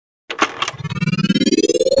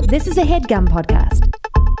This is a HeadGum podcast.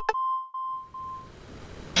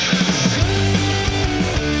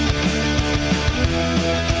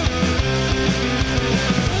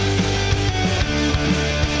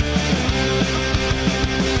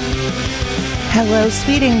 Hello,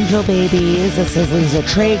 sweet angel babies. This is Lisa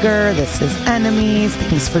Traeger. This is Enemies.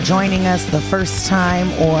 Thanks for joining us the first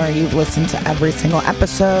time, or you've listened to every single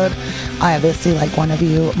episode. I obviously like one of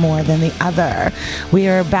you more than the other. We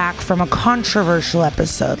are back from a controversial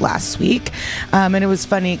episode last week. And it was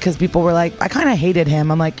funny because people were like, I kind of hated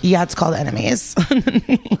him. I'm like, yeah, it's called Enemies.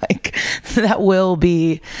 Like that will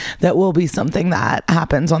be something that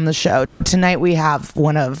happens on the show. Tonight we have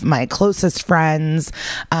one of my closest friends.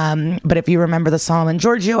 But if you remember the Solomon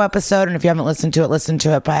Giorgio episode, and if you haven't listened to it, listen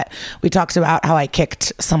to it. But we talked about how I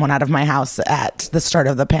kicked someone out of my house at the start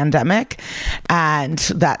of the pandemic, and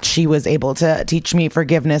that she was able to teach me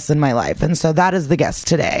forgiveness in my life. And so that is the guest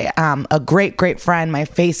today. A great friend, my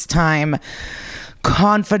FaceTime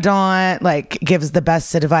confidant, like gives the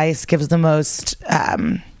best advice, gives the most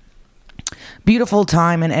beautiful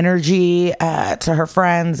time and energy to her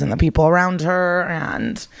friends and the people around her,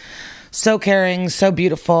 and so caring, so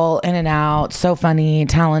beautiful, in and out, so funny,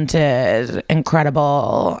 talented,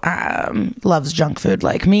 incredible, loves junk food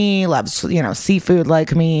like me, loves, seafood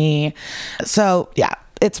like me. So yeah,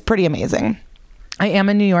 it's pretty amazing. I am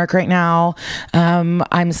in New York right now.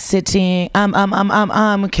 I'm sitting, can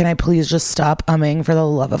I please just stop umming for the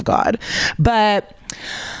love of God? But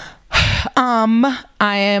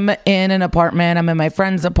I am in an apartment. I'm in my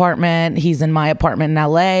friend's apartment. He's in my apartment in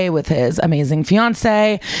LA with his amazing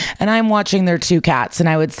fiance, and I'm watching their two cats. And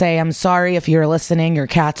I would say, I'm sorry if you're listening, your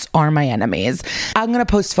cats are my enemies. I'm going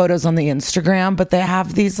to post photos on the Instagram, but they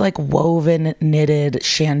have these like woven knitted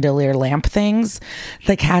chandelier lamp things.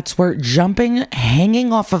 The cats were jumping,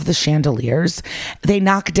 hanging off of the chandeliers. They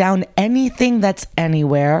knock down anything that's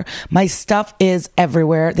anywhere. My stuff is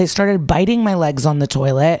everywhere. They started biting my legs on the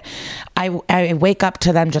toilet. I wake up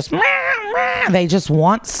to them just, they just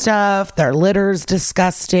want stuff. Their litter's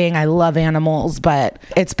disgusting. I love animals, but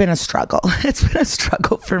it's been a struggle. It's been a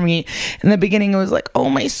struggle for me. In the beginning, it was like, oh,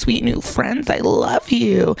 my sweet new friends, I love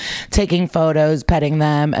you. Taking photos, petting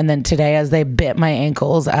them. And then today, as they bit my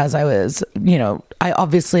ankles, as I was, I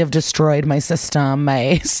obviously have destroyed my system,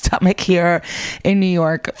 my stomach here in New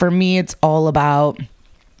York. For me, it's all about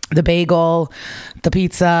the bagel, the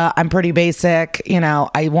pizza. I'm pretty basic.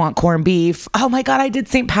 I want corned beef. Oh my God, I did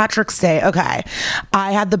St. Patrick's Day. Okay.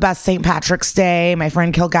 I had the best St. Patrick's Day. My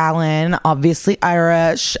friend Kilgallen, obviously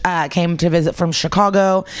Irish, came to visit from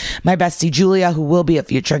Chicago. My bestie Julia, who will be a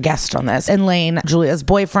future guest on this, and Lane, Julia's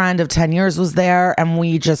boyfriend of 10 years, was there. And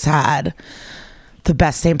we just had the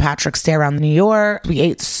best St. Patrick's Day around New York. We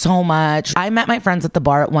ate so much. I met my friends at the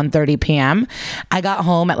bar at 1:30 p.m. I got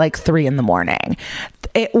home at like 3 a.m.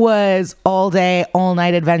 It was all day, all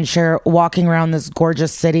night adventure, walking around this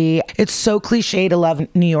gorgeous city. It's so cliche to love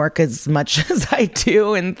New York as much as I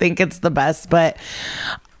do and think it's the best, but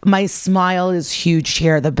my smile is huge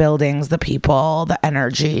here. The buildings, the people, the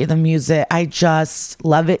energy, the music. I just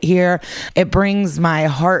love it here. It brings my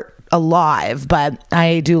heart alive, but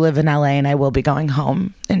I do live in LA and I will be going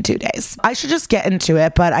home in 2 days. I should just get into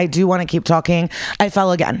it, but I do want to keep talking. I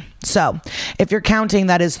fell again. So if you're counting,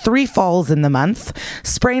 that is 3 falls in the month.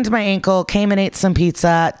 Sprained my ankle, came and ate some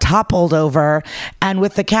pizza, toppled over. And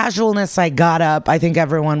with the casualness I got up, I think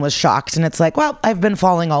everyone was shocked. And it's like, well, I've been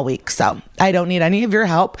falling all week, so I don't need any of your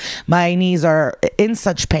help. My knees are in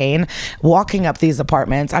such pain. Walking up these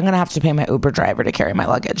apartments, I'm going to have to pay my Uber driver to carry my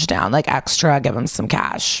luggage down, like extra, give him some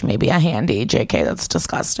cash, maybe a handy. JK, that's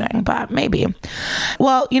disgusting, but maybe.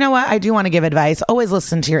 Well, you know what? I do want to give advice. Always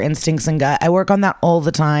listen to your instincts and gut. I work on that all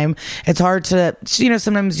the time. It's hard to,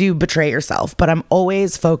 sometimes you betray yourself, but I'm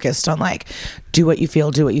always focused on like, do what you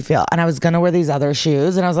feel, do what you feel. And I was going to wear these other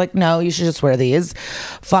shoes and I was like, no, you should just wear these.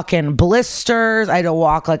 Fucking blisters. I had to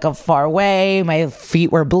walk like a far way. My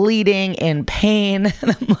feet were bleeding, in pain.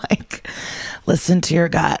 And I'm like, listen to your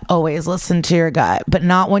gut. Always listen to your gut, but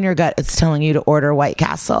not when your gut is telling you to order White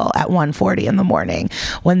Castle at 1:40 in the morning.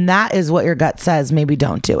 When that is what your gut says, maybe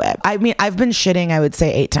don't do it. I mean, I've been shitting, I would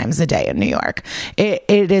say 8 times a day in New York. It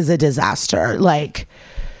is a disaster. Like,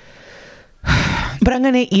 but I'm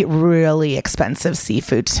going to eat really expensive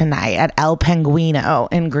seafood tonight at El Penguino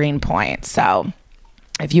in Greenpoint. So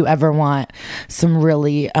if you ever want some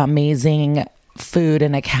really amazing food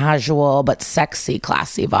in a casual but sexy,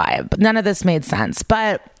 classy vibe. None of this made sense,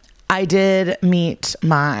 but I did meet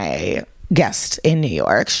my guest in New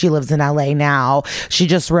York. She lives in LA now. She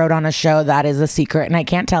just wrote on a show that is a secret and I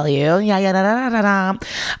can't tell you.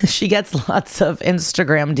 She gets lots of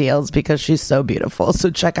Instagram deals because she's so beautiful. So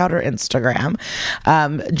check out her Instagram,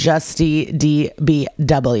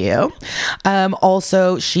 JustieDBW.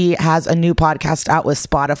 Also, she has a new podcast out with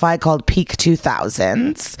Spotify called Peak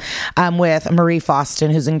 2000s with Marie Faustin,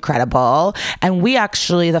 who's incredible. And we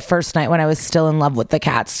actually, the first night when I was still in love with the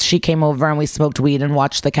cats, she came over and we smoked weed and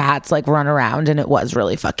watched the cats like run around, and it was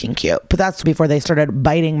really fucking cute. But that's before they started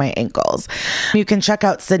biting my ankles. You can check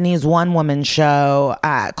out Sydnee's one-woman show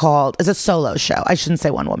it's a solo show. I shouldn't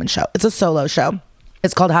say one-woman show. It's a solo show.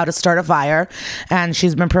 It's called How to Start a Fire, and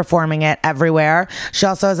she's been performing it everywhere. She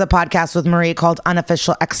also has a podcast with Marie called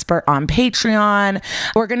Unofficial Expert on Patreon.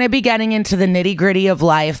 We're going to be getting into the nitty-gritty of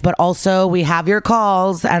life, but also we have your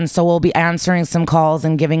calls, and so we'll be answering some calls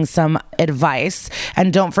and giving some advice.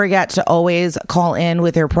 And don't forget to always call in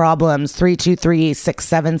with your problems,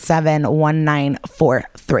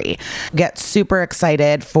 323-677-1943. Get super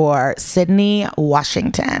excited for Sydnee,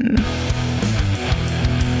 Washington.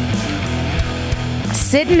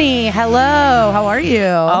 Sydnee, hello. How are you?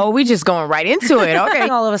 Oh, we just going right into it. Okay.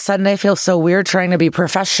 All of a sudden, I feel so weird trying to be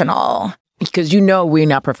professional. Because we're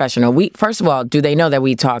not professional. First of all, do they know that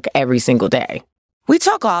we talk every single day? We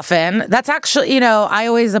talk often. That's actually, I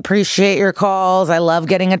always appreciate your calls. I love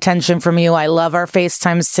getting attention from you. I love our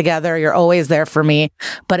FaceTimes together. You're always there for me.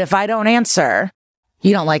 But if I don't answer,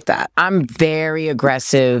 you don't like that. I'm very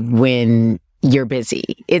aggressive when you're busy.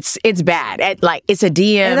 It's bad. It's a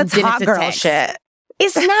DM. And that's then hot it's a girl text. shit.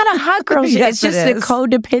 It's not a hot girl shit. Yes, it's just a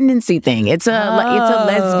codependency thing. It's a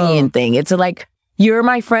lesbian thing. It's you're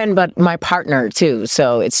my friend, but my partner too.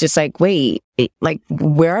 So it's just wait,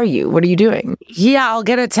 where are you? What are you doing? Yeah, I'll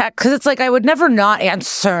get a text because it's I would never not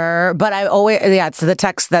answer, but I always, it's the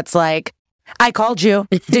text that's I called you.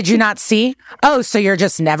 Did you not see? Oh, so you're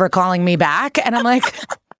just never calling me back? And I'm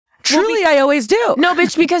truly, I always do. No,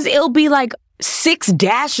 bitch, because it'll be 6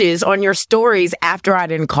 dashes on your stories after I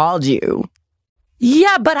didn't called you.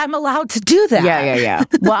 Yeah, but I'm allowed to do that. Yeah.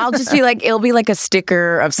 Well, I'll just be it'll be a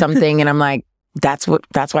sticker of something, and I'm that's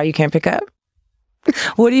why you can't pick up.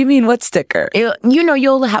 What do you mean? What sticker?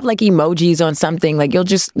 You'll have emojis on something.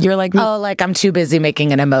 Oh, I'm too busy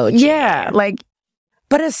making an emoji. Yeah,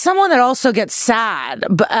 But as someone that also gets sad,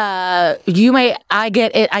 I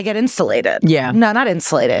get insulated. Yeah. No, not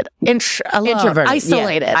insulated. Introverted.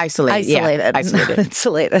 Isolated. Yeah. Isolated. Yeah. Isolated.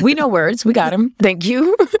 Insulated. We know words. We got them. Thank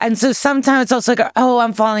you. And so sometimes it's also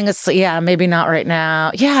I'm falling asleep. Yeah, maybe not right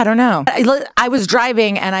now. Yeah, I don't know. I was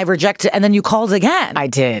driving and I rejected, and then you called again. I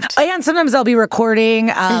did. And sometimes I'll be recording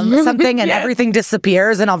something and everything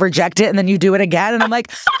disappears and I'll reject it and then you do it again. And I'm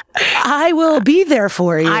I will be there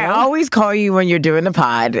for you. I always call you when you're doing the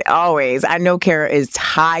pod. Always. I know Kara is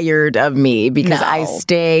tired of me because I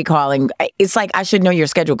stay calling. It's I should know your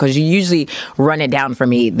schedule because you usually run it down for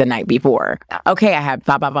me the night before. Okay, I have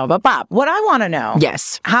bop, bop, bop, bop, bop. What I want to know.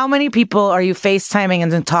 Yes. How many people are you FaceTiming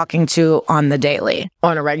and then talking to on the daily?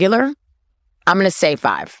 On a regular? I'm going to say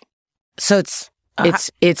 5. So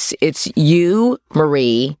it's you,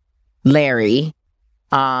 Marie, Larry,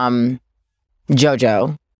 JoJo.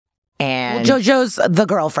 And JoJo's the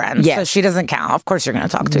girlfriend, yes. So she doesn't count. Of course, you're going to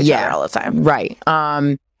talk to each other all the time, right?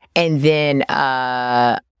 And then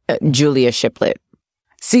Julia Shiplet.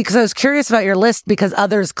 See, because I was curious about your list because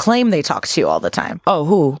others claim they talk to you all the time. Oh,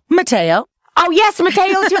 who? Mateo. Oh, yes,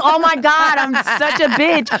 Mateo too. Oh my God, I'm such a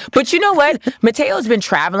bitch. But you know what? Mateo's been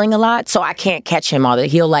traveling a lot, so I can't catch him all the.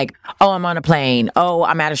 He'll oh, I'm on a plane. Oh,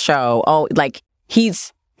 I'm at a show. Oh,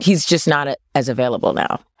 he's just not as available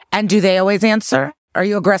now. And do they always answer? Are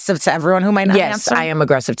you aggressive to everyone who might not answer? Yes, I am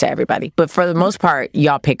aggressive to everybody. But for the most part,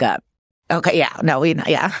 y'all pick up. Okay, yeah. No,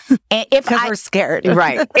 yeah. Because we're scared.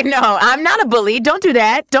 Right. No, I'm not a bully. Don't do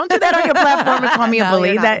that. Don't do that on your platform and call me a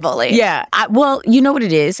bully. You're not a bully. Yeah. Well, you know what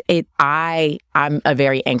it is? I'm a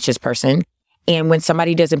very anxious person. And when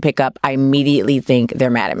somebody doesn't pick up, I immediately think they're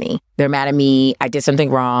mad at me. They're mad at me. I did something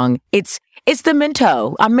wrong. It's the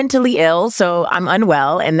mento. I'm mentally ill, so I'm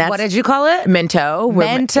unwell, and that's... What did you call it? Mento.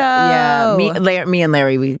 Mento. Yeah. Me and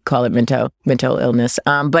Larry, we call it mental illness.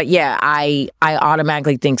 But yeah, I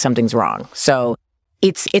automatically think something's wrong. So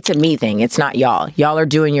it's a me thing. It's not y'all. Y'all are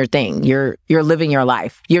doing your thing. You're living your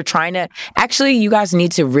life. You're trying to... Actually, you guys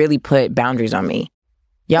need to really put boundaries on me.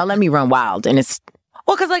 Y'all let me run wild, and it's...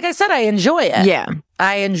 Well, because like I said, I enjoy it. Yeah.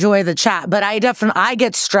 I enjoy the chat, but I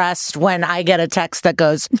get stressed when I get a text that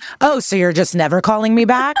goes, oh, so you're just never calling me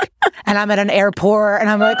back? And I'm at an airport and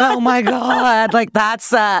I'm oh my God.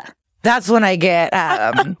 That's when I get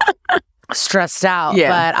stressed out. Yeah.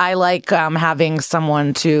 But I like having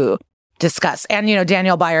someone to discuss. And,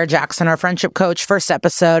 Danielle Byer Jackson, our friendship coach, first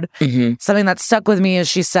episode, something that stuck with me is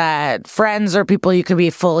she said, friends are people you can be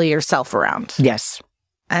fully yourself around. Yes.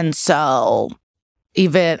 And so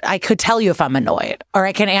even I could tell you if I'm annoyed, or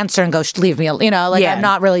I can answer and go, leave me alone. I'm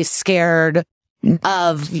not really scared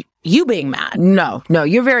of you being mad. No,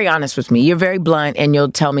 you're very honest with me. You're very blunt, and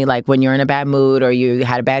you'll tell me like when you're in a bad mood or you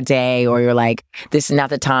had a bad day or you're like, this is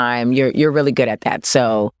not the time. You're really good at that.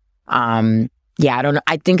 So, I don't know.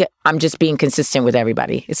 I think I'm just being consistent with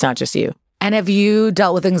everybody. It's not just you. And have you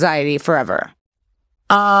dealt with anxiety forever?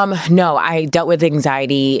 No, I dealt with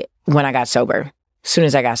anxiety when I got sober. As soon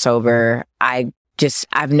as I got sober, I've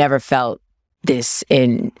never felt this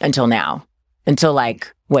until now. Until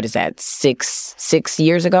like, what is that? 6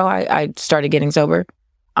 years ago, I started getting sober.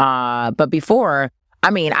 But before,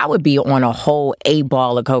 I would be on a whole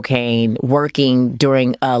 8-ball of cocaine, working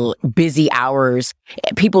during busy hours,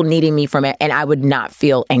 people needing me from it, and I would not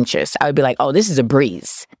feel anxious. I would be like, oh, this is a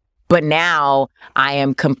breeze. But now I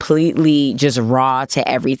am completely just raw to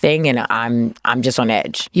everything, and I'm just on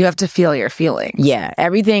edge. You have to feel your feelings. Yeah,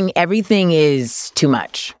 everything is too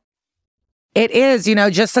much. It is,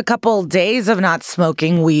 just a couple days of not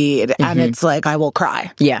smoking weed, and it's like, I will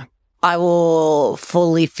cry. Yeah. I will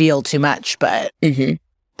fully feel too much, but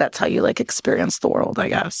that's how you experience the world, I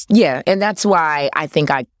guess. Yeah, and that's why I think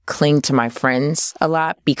I cling to my friends a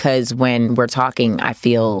lot, because when we're talking, I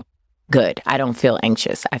feel good. I don't feel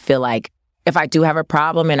anxious. I feel like if I do have a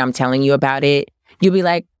problem and I'm telling you about it, you'll be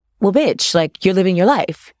like, well, bitch, like, you're living your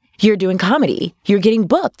life. You're doing comedy. You're getting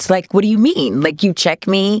booked. Like, what do you mean? Like, you check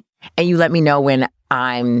me and you let me know when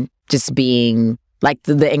I'm just being, like,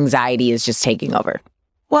 the anxiety is just taking over.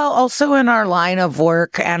 Well, also in our line of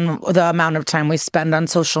work and the amount of time we spend on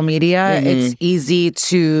social media, it's easy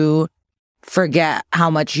to forget how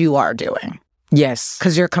much you are doing. Yes.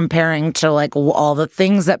 Because you're comparing to all the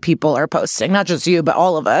things that people are posting, not just you, but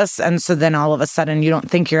all of us. And so then all of a sudden you don't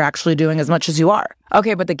think you're actually doing as much as you are.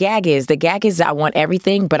 Okay, but the gag is I want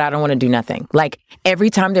everything, but I don't want to do nothing. Like, every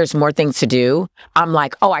time there's more things to do, I'm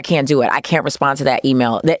like, oh, I can't do it. I can't respond to that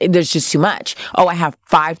email. There's just too much. Oh, I have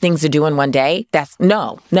 5 things to do in one day.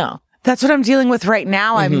 No. That's what I'm dealing with right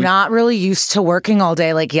now. I'm not really used to working all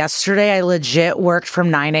day. Like yesterday, I legit worked from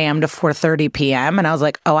 9 a.m. to 4:30 p.m. And I was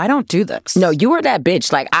like, oh, I don't do this. No, you were that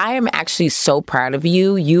bitch. Like, I am actually so proud of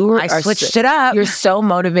you. I switched it up. You're so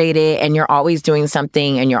motivated, and you're always doing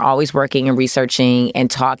something, and you're always working and researching and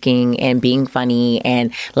talking and being funny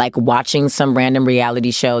and like watching some random reality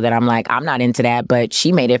show that I'm like, I'm not into that, but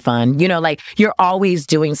she made it fun. Like, you're always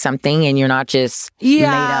doing something, and you're not just laid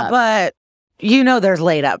up. But there's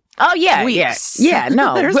laid up. Oh yeah, weeks. Yeah.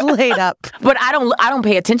 No, there's laid up. But I don't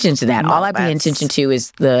pay attention to that. All I pay attention to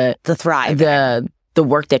is the thrive, the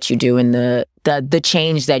work that you do, and the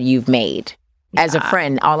change that you've made. Yeah. As a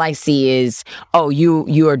friend, all I see is, oh,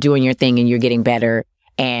 you are doing your thing and you're getting better,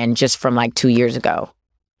 and just from like 2 years ago.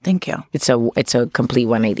 Thank you. It's a complete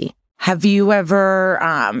 180. Have you ever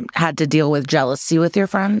had to deal with jealousy with your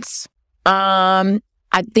friends? I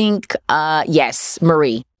think yes,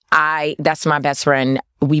 Marie. That's my best friend.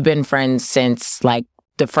 We've been friends since like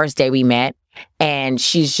the first day we met, and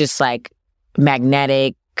she's just like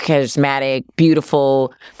magnetic, charismatic,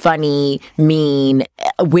 beautiful, funny, mean,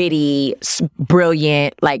 witty,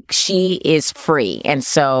 brilliant. Like, she is free. And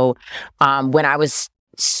so when I was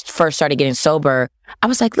first started getting sober, I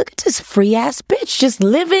was like, look at this free ass bitch just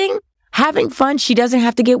living, having fun. She doesn't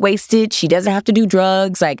have to get wasted. She doesn't have to do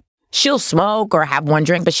drugs. Like, she'll smoke or have one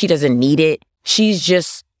drink, but she doesn't need it. She's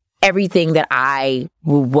just everything that I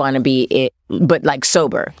would want to be, but like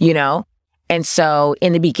sober, And so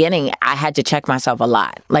in the beginning, I had to check myself a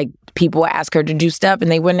lot. Like, people would ask her to do stuff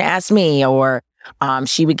and they wouldn't ask me, or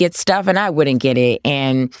she would get stuff and I wouldn't get it.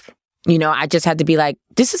 And, I just had to be like,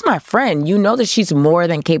 this is my friend. You know that she's more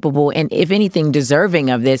than capable and, if anything,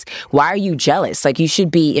 deserving of this. Why are you jealous? Like, you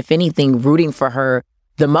should be, if anything, rooting for her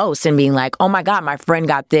the most and being like, oh my God, my friend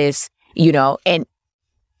got this, and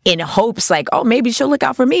in hopes like, oh, maybe she'll look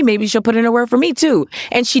out for me. Maybe she'll put in a word for me too.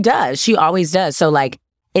 And she does. She always does. So like,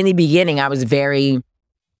 in the beginning, I was very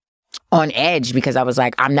on edge because I was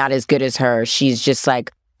like, I'm not as good as her. She's just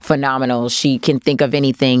like phenomenal. She can think of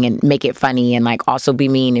anything and make it funny and like also be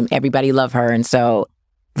mean, and everybody love her. And so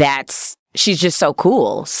she's just so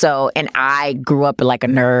cool. So, and I grew up like a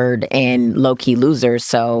nerd and low-key loser.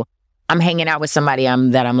 So I'm hanging out with somebody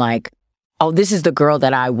that I'm like, oh, this is the girl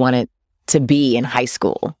that I wanted to be in high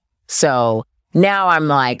school. So now I'm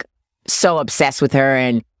like so obsessed with her,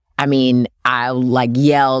 and I mean, I like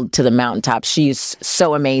yell to the mountaintop. She's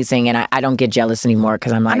so amazing, and I don't get jealous anymore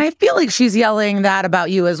because I'm like. And I feel like she's yelling that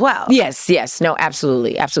about you as well. Yes, no,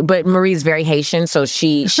 absolutely. But Marie's very Haitian, so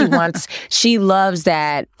she she loves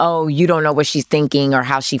that. Oh, you don't know what she's thinking or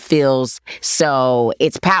how she feels. So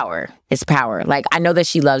it's power. It's power. Like I know that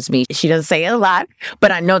she loves me. She doesn't say it a lot,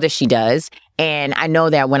 but I know that she does, and I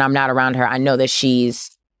know that when I'm not around her, I know that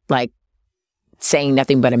she's like saying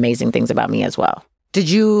nothing but amazing things about me as well. Did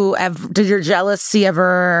your jealousy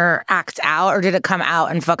ever act out, or did it come out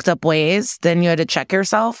in fucked up ways? Then you had to check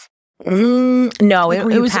yourself? No, like,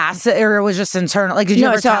 it was past it, or it was just internal. Like, did you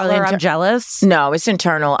ever tell her I'm jealous? No, it's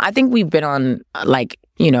internal. I think we've been on like,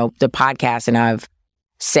 you know, the podcast, and I've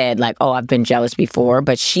said like, oh, I've been jealous before,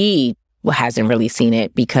 but she hasn't really seen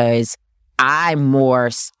it because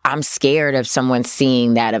I'm scared of someone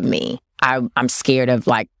seeing that of me. I'm scared of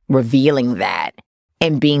like revealing that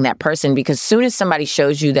and being that person, because as soon as somebody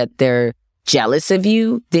shows you that they're jealous of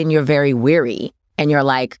you, then you're very weary and you're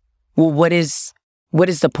like, well, what is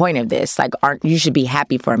the point of this? Like, you should be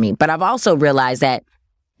happy for me. But I've also realized that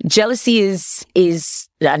jealousy is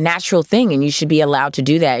a natural thing, and you should be allowed to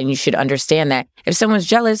do that. And you should understand that if someone's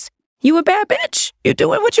jealous, you a bad bitch. You're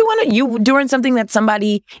doing what you want to. You doing something that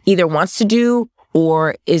somebody either wants to do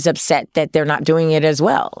or is upset that they're not doing it as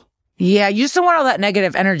well. Yeah, you just don't want all that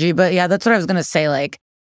negative energy. But yeah, that's what I was going to say. Like,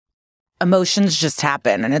 emotions just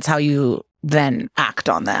happen, and it's how you then act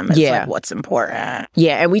on them. It's like what's important.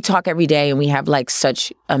 Yeah, and we talk every day, and we have like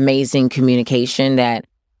such amazing communication that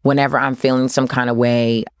whenever I'm feeling some kind of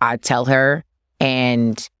way, I tell her,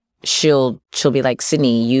 and she'll be like,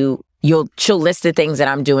 Sydnee, she'll list the things that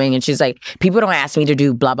I'm doing, and she's like, people don't ask me to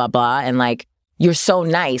do blah, blah, blah, and like, you're so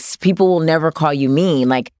nice. People will never call you mean.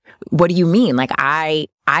 Like, what do you mean? Like, I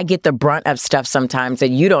get the brunt of stuff sometimes that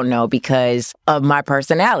you don't know because of my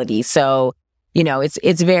personality. So, you know,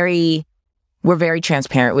 we're very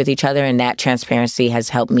transparent with each other, and that transparency has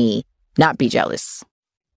helped me not be jealous.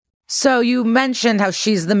 So you mentioned how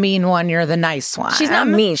she's the mean one, you're the nice one. She's not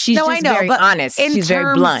mean. She's just very honest. She's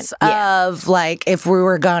very blunt. Of like, if we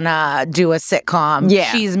were gonna do a sitcom,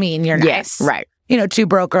 she's mean, you're nice. Yes, right. You know, two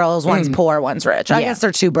broke girls, one's poor, one's rich. I guess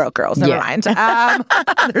they're two broke girls. Never mind.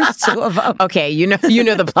 There's two of them. Okay, you know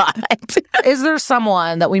the plot. Is there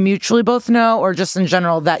someone that we mutually both know, or just in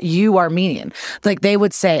general that you are mean? Like they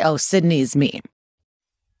would say, "Oh, Sydnee's mean."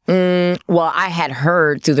 Well, I had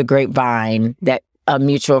heard through the grapevine that a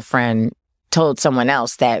mutual friend told someone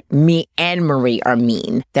else that me and Marie are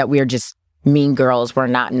mean. That we're just mean girls. We're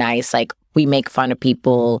not nice. Like we make fun of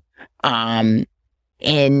people, and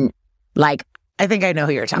like. I think I know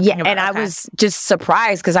who you're talking about. And I was just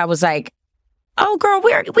surprised because I was like, oh, girl,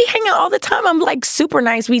 we hang out all the time. I'm like super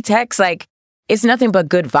nice. We text like it's nothing but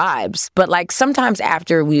good vibes. But like sometimes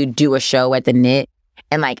after we do a show at the Knit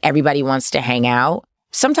and like everybody wants to hang out,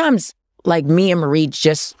 sometimes like me and Marie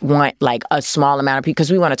just want like a small amount of people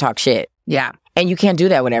because we want to talk shit. Yeah. And you can't do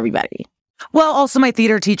that with everybody. Well, also my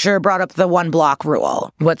theater teacher brought up the 1 block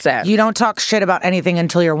rule. What's that? You don't talk shit about anything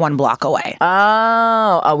until you're 1 block away.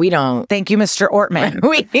 Oh, we don't. Thank you, Mr. Ortman.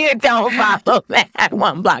 We don't follow that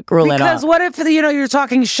 1 block rule at all. Because what if, you're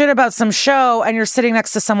talking shit about some show and you're sitting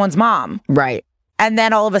next to someone's mom? Right. And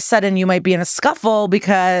then all of a sudden you might be in a scuffle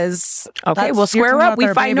because... Okay, we'll square up. We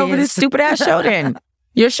fighting over this stupid ass show then.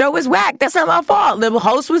 Your show was whack. That's not my fault. The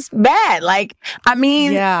host was bad. Like, I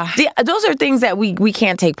mean, those are things that we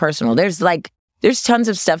can't take personal. There's tons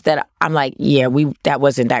of stuff that I'm like, that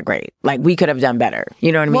wasn't that great. Like, we could have done better.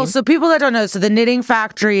 You know what I mean? Well, so people that don't know, so the Knitting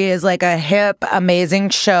Factory is like a hip, amazing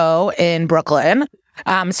show in Brooklyn.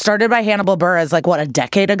 Started by Hannibal Buress like, a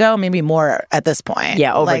decade ago? Maybe more at this point.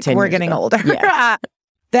 Yeah, over 10 years we're getting ago. older. Yeah.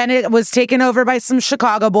 Then it was taken over by some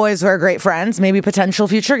Chicago boys who are great friends, maybe potential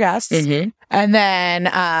future guests. Mm-hmm. And then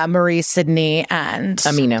Marie, Sydnee, and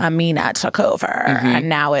Amina took over. Mm-hmm. And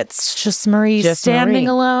now it's just Marie standing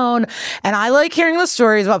alone. And I like hearing the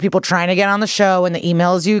stories about people trying to get on the show and the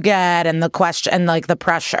emails you get and the question and like the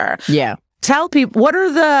pressure. Yeah. Tell people, what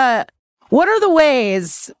are the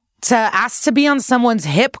ways to ask to be on someone's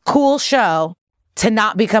hip, cool show to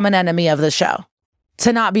not become an enemy of the show,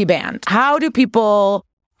 to not be banned? How do people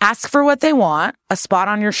ask for what they want, a spot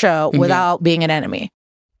on your show, without being an enemy?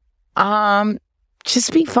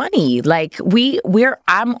 Just be funny. Like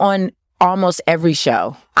I'm on almost every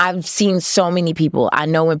show. I've seen so many people. I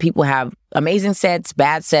know when people have amazing sets,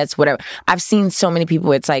 bad sets, whatever. I've seen so many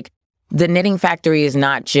people. It's like the Knitting Factory is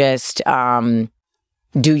not just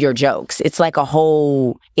do your jokes. It's like a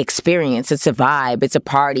whole experience. It's a vibe. It's a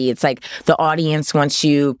party. It's like the audience wants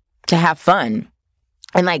you to have fun.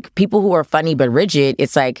 And like people who are funny but rigid,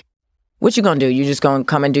 it's like, what you gonna do? You just gonna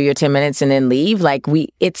come and do your 10 minutes and then leave? Like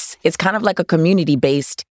it's kind of like a community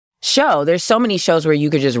based show. There's so many shows where you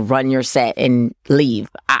could just run your set and leave.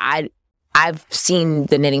 I've seen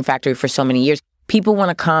the Knitting Factory for so many years. People want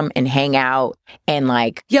to come and hang out and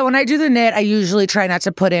like... Yeah, when I do the knit, I usually try not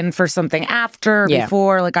to put in for something after,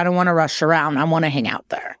 before. Like, I don't want to rush around. I want to hang out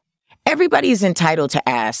there. Everybody's entitled to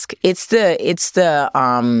ask. It's the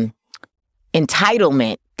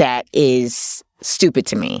entitlement that is stupid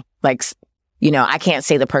to me. Like, you know, I can't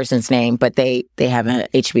say the person's name, but they have an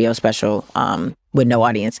HBO special with no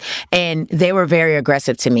audience. And they were very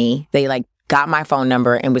aggressive to me. They like got my phone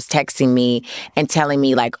number and was texting me and telling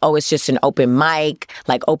me like, oh, it's just an open mic.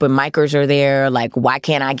 Like open micers are there. Like, why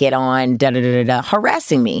can't I get on? Da-da-da-da-da.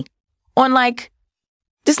 Harassing me on like,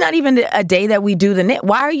 this not even a day that we do the knit.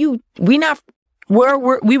 Why are you, we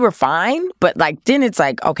were fine. But like, then it's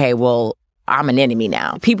like, okay, well, I'm an enemy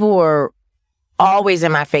now. People were always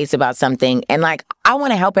in my face about something. And like, I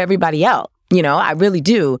want to help everybody out. You know, I really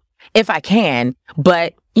do if I can.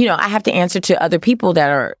 But, you know, I have to answer to other people that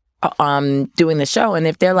are doing the show. And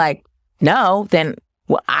if they're like, no, then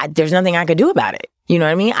well, there's nothing I could do about it. You know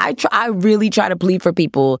what I mean? I really try to plead for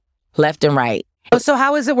people left and right. So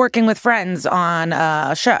how is it working with friends on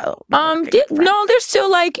a show? No, there's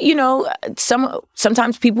still like, you know,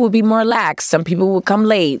 sometimes people would be more lax. Some people would come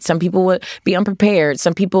late. Some people would be unprepared.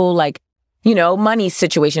 Some people like, you know, money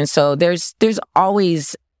situations. So there's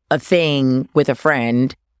always a thing with a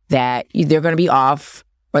friend that they're going to be off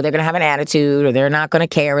or they're going to have an attitude or they're not going to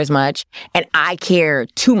care as much. And I care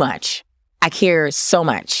too much. I care so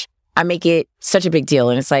much. I make it such a big deal.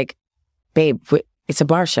 And it's like, babe, it's a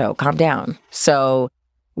bar show. Calm down. So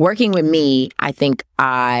working with me, I think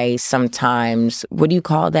I sometimes, what do you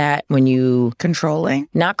call that when you... Controlling?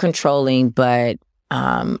 Not controlling, but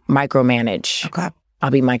micromanage. Okay. I'll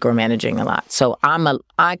be micromanaging a lot. So I'm a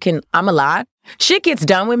lot. Shit gets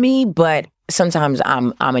done with me, but sometimes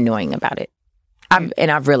I'm annoying about it.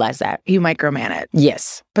 I've realized that. You micromanage.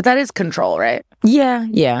 Yes. But that is control, right?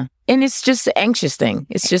 Yeah. And it's just an anxious thing.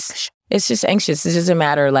 It's just anxious. It doesn't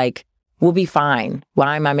matter, like, we'll be fine.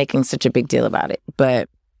 Why am I making such a big deal about it? But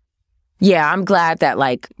yeah, I'm glad that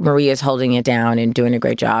like Maria's holding it down and doing a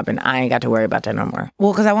great job and I ain't got to worry about that no more.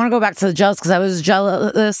 Well, because I want to go back to the jealous because I was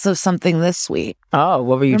jealous of something this week. Oh,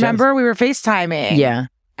 what were you Remember jealous? We were FaceTiming? Yeah.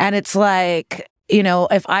 And it's like, you know,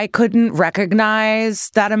 if I couldn't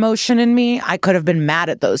recognize that emotion in me, I could have been mad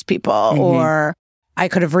at those people or I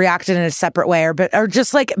could have reacted in a separate way or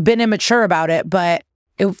just like been immature about it. But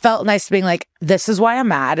it felt nice being like, this is why I'm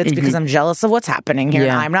mad. It's because I'm jealous of what's happening here.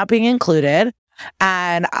 Yeah. I'm not being included.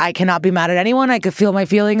 And I cannot be mad at anyone. I could feel my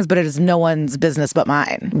feelings, but it is no one's business but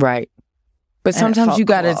mine. Right. But sometimes you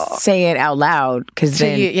got to say it out loud because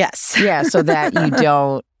then... yes. Yeah, so that you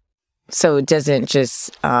don't... So it doesn't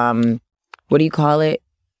just... what do you call it?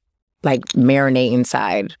 Like marinate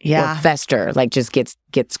inside. Yeah. Or fester. Like just gets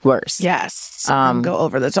worse. Yes. Go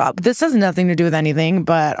over the top. This has nothing to do with anything,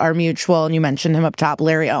 but our mutual, and you mentioned him up top,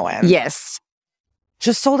 Larry Owen. Yes.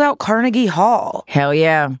 Just sold out Carnegie Hall. Hell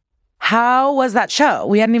yeah. How was that show?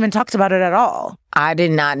 We hadn't even talked about it at all. I did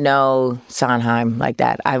not know Sondheim like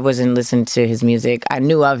that. I wasn't listening to his music. I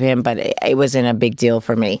knew of him, but it wasn't a big deal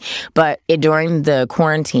for me. But during the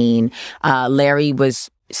quarantine, Larry was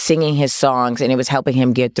singing his songs and it was helping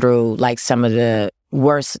him get through like some of the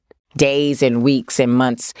worst days and weeks and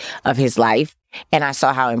months of his life. And I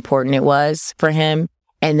saw how important it was for him.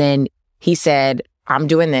 And then he said, I'm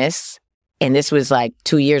doing this. And this was like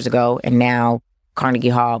 2 years ago. And now Carnegie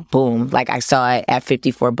Hall, boom. Like I saw it at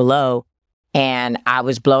 54 Below and I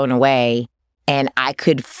was blown away and I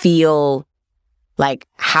could feel like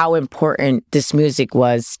how important this music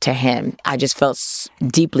was to him. I just felt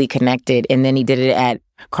deeply connected. And then he did it at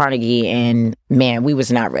Carnegie and man, we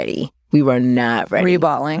was not ready. We were not ready. Were you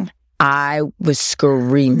bawling? I was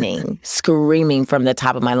screaming from the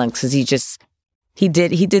top of my lungs because he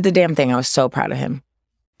did the damn thing. I was so proud of him.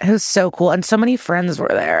 It was so cool. And so many friends were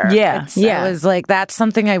there. Yeah. It was like, that's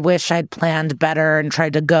something I wish I'd planned better and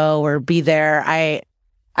tried to go or be there. I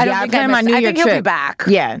think he'll be back.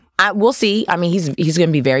 Yeah. We'll see. I mean, he's going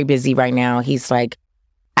to be very busy right now. He's like,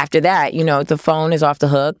 after that, you know, the phone is off the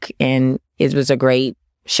hook and it was a great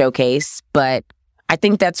showcase. But I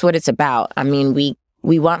think that's what it's about. I mean,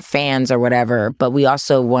 we want fans or whatever, but we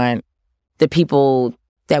also want the people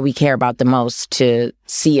that we care about the most to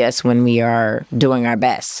see us when we are doing our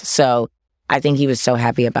best. So I think he was so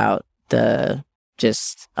happy about the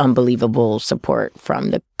just unbelievable support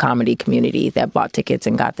from the comedy community that bought tickets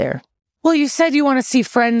and got there. Well, you said you want to see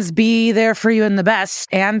friends be there for you in the best,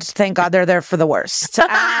 and thank God they're there for the worst.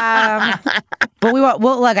 But we're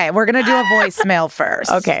going to do a voicemail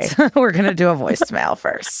first. Okay. We're going to do a voicemail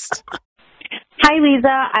first. Hi, Lisa.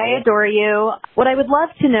 I adore you. What I would love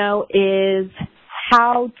to know is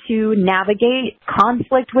how to navigate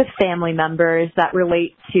conflict with family members that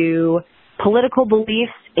relate to political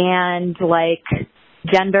beliefs and like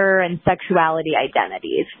gender and sexuality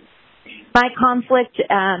identities. My conflict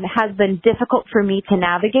has been difficult for me to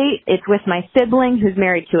navigate. It's with my sibling who's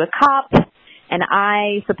married to a cop, and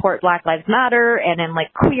I support Black Lives Matter and am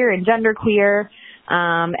like queer and genderqueer.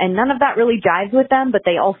 And none of that really jives with them, but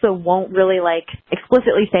they also won't really like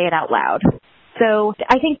explicitly say it out loud. So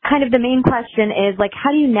I think kind of the main question is like,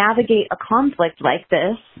 how do you navigate a conflict like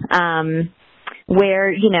this? Where,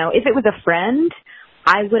 you know, if it was a friend,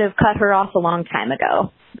 I would have cut her off a long time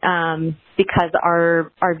ago, because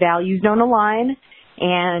our values don't align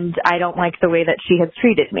and I don't like the way that she has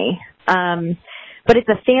treated me. But it's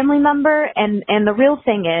a family member, and the real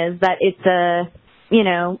thing is that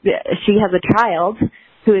she has a child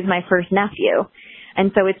who is my first nephew.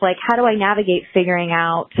 And so it's like, how do I navigate figuring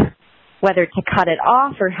out whether to cut it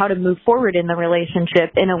off or how to move forward in the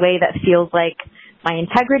relationship in a way that feels like my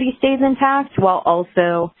integrity stays intact while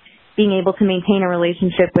also being able to maintain a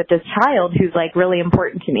relationship with this child who's like really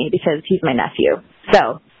important to me because he's my nephew.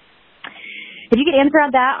 So if you could answer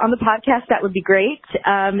on that on the podcast, that would be great.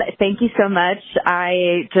 Thank you so much.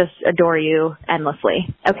 I just adore you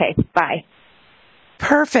endlessly. Okay, bye.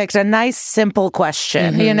 Perfect. A nice, simple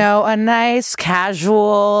question, a nice,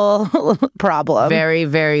 casual problem. Very,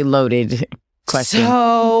 very loaded question.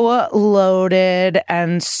 So loaded.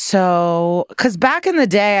 And because back in the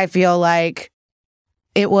day, I feel like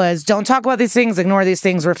it was, don't talk about these things, ignore these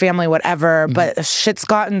things, we're family, whatever. But shit's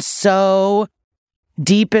gotten so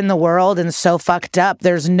deep in the world and so fucked up.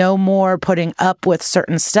 There's no more putting up with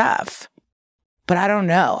certain stuff. But I don't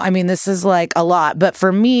know. I mean, this is like a lot. But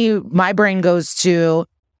for me, my brain goes to,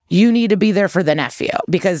 you need to be there for the nephew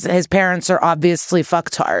because his parents are obviously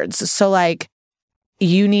fucktards. So like,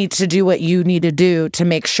 you need to do what you need to do to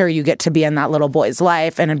make sure you get to be in that little boy's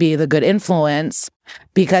life and be the good influence.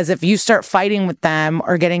 Because if you start fighting with them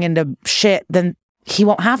or getting into shit, then he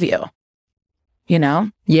won't have you, you know?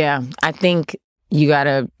 Yeah, I think you got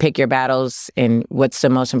to pick your battles and what's the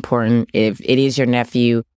most important. If it is your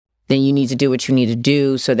nephew, then you need to do what you need to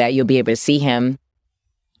do so that you'll be able to see him.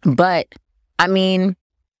 But, I mean,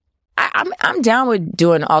 I'm down with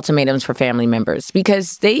doing ultimatums for family members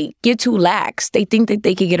because they get too lax. They think that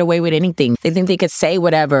they could get away with anything. They think they could say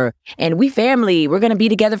whatever. And we family, we're going to be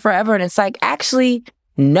together forever. And it's like, actually,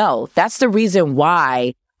 no. That's the reason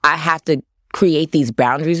why I have to create these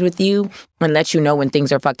boundaries with you and let you know when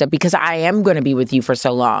things are fucked up because I am going to be with you for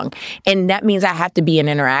so long. And that means I have to be in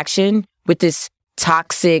interaction with this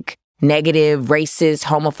toxic, negative, racist,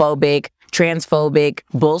 homophobic, transphobic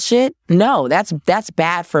bullshit. No, that's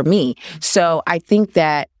bad for me. So I think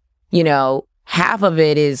that, half of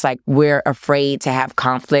it is like we're afraid to have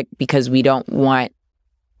conflict because we don't know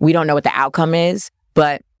what the outcome is.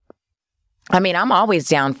 But I mean, I'm always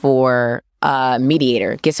down for a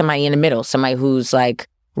mediator. Get somebody in the middle, somebody who's like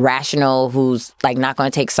rational, who's like not going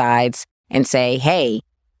to take sides and say, hey,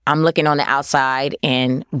 I'm looking on the outside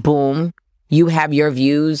and boom, you have your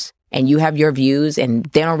views and you have your views and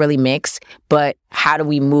they don't really mix. But how do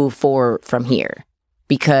we move forward from here?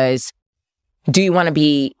 Because do you want to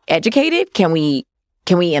be educated? Can we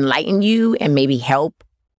enlighten you and maybe help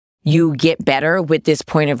you get better with this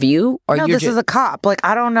point of view? Or no, this is a cop. Like,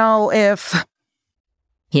 I don't know if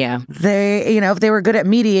if they were good at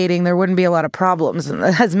mediating, there wouldn't be a lot of problems and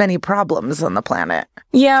as many problems on the planet.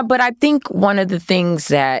 Yeah, but I think one of the things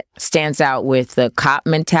that stands out with the cop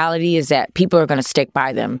mentality is that people are going to stick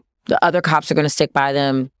by them. The other cops are going to stick by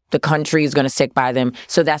them. The country is going to stick by them.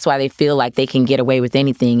 So that's why they feel like they can get away with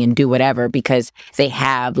anything and do whatever because they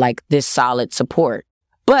have like this solid support.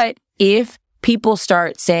 But if people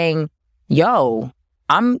start saying, yo,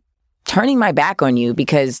 I'm turning my back on you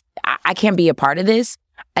because I can't be a part of this,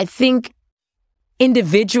 I think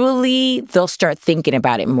individually they'll start thinking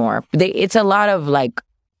about it more. It's a lot of like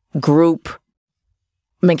group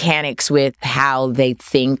mechanics with how they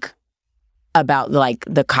think about like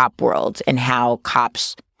the cop world and how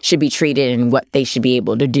cops should be treated and what they should be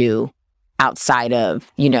able to do outside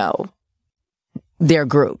of, their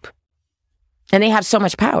group. And they have so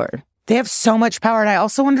much power. They have so much power. And I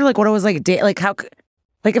also wonder like what it was like,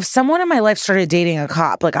 if someone in my life started dating a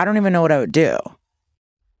cop, like I don't even know what I would do.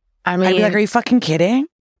 I mean, I'd be like, are you fucking kidding?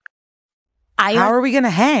 How are we going to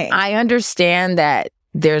hang? I understand that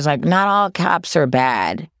there's like not all cops are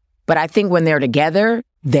bad, but I think when they're together,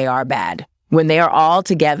 they are bad. When they are all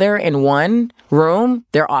together in one room,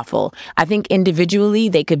 they're awful. I think individually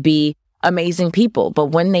they could be amazing people, but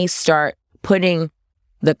when they start putting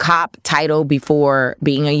the cop title before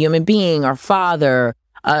being a human being or father,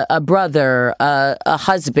 a brother, a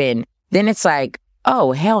husband, then it's like,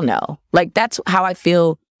 oh, hell no. Like, that's how I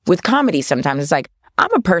feel with comedy sometimes. It's like,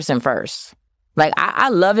 I'm a person first. Like, I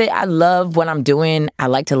love it. I love what I'm doing. I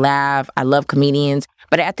like to laugh. I love comedians.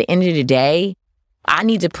 But at the end of the day, I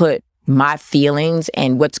need to put my feelings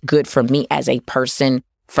and what's good for me as a person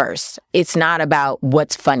first. It's not about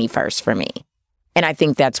what's funny first for me. And I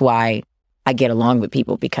think that's why I get along with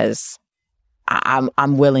people, because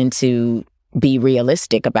I'm willing to be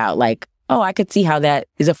realistic about, like, oh, I could see how that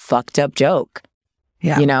is a fucked up joke.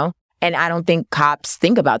 Yeah. You know? And I don't think cops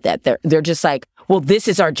think about that. They're just like, well, this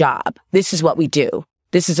is our job. This is what we do.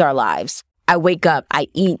 This is our lives. I wake up, I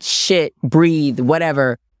eat, shit, breathe,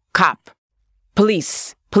 whatever. Cop,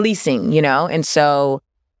 policing, you know? And so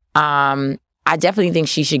I definitely think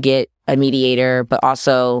she should get a mediator, but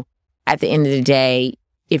also at the end of the day,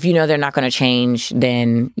 if you know they're not going to change,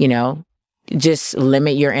 then, you know, just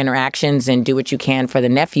limit your interactions and do what you can for the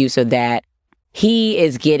nephew so that he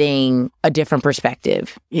is getting a different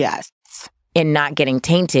perspective. Yes. And not getting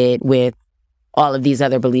tainted with all of these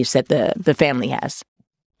other beliefs that the family has.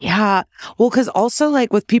 Yeah. Well, because also,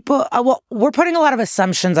 like, with people, well, we're putting a lot of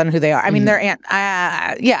assumptions on who they are. I mean, they're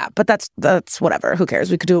yeah, but that's whatever. Who cares?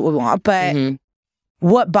 We could do what we want. But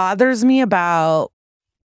what bothers me about,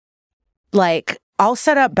 like, I'll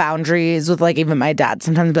set up boundaries with, like, even my dad.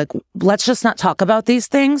 Sometimes, like, let's just not talk about these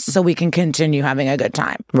things so we can continue having a good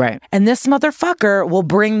time. Right. And this motherfucker will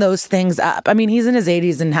bring those things up. I mean, he's in his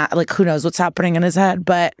 80s and, like, who knows what's happening in his head.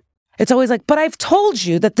 But it's always like, but I've told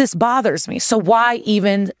you that this bothers me. So why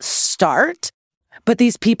even start? But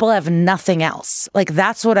these people have nothing else. Like,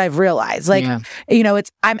 that's what I've realized. Like, you know,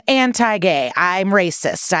 I'm anti-gay. I'm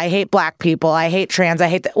racist. I hate black people. I hate trans. I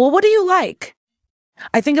hate that. Well, what do you like?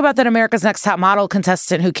 I think about that America's Next Top Model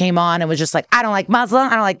contestant who came on and was just like, I don't like Muslim,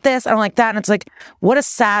 I don't like this, I don't like that. And it's like, what a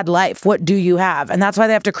sad life. What do you have? And that's why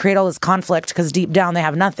they have to create all this conflict, because deep down they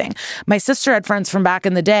have nothing. My sister had friends from back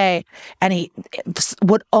in the day, and he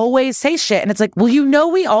would always say shit. And it's like, well, you know,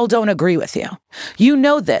 we all don't agree with you. You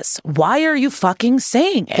know this. Why are you fucking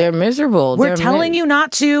saying it? They're miserable. We're telling you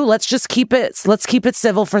not to. Let's just keep it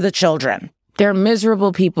civil for the children. They're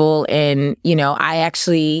miserable people. And, you know, I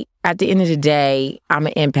actually, at the end of the day, I'm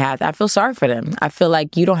an empath. I feel sorry for them. I feel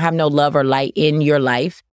like you don't have no love or light in your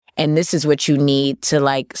life, and this is what you need to,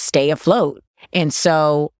 like, stay afloat. And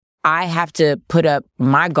so I have to put up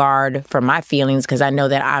my guard for my feelings, because I know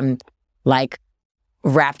that I'm, like,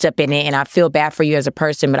 wrapped up in it, and I feel bad for you as a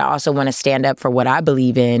person, but I also want to stand up for what I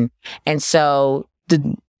believe in. And so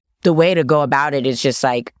the way to go about it is just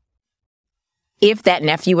like, if that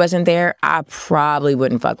nephew wasn't there, I probably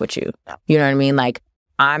wouldn't fuck with you. You know what I mean? Like,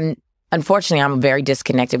 unfortunately, I'm very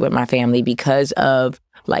disconnected with my family because of,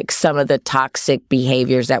 like, some of the toxic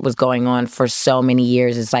behaviors that was going on for so many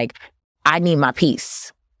years. It's like, I need my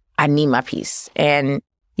peace. I need my peace. And,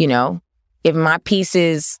 you know, if my peace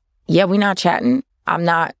is, yeah, we're not chatting, I'm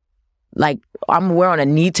not, like, we're on a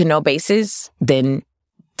need to know basis, then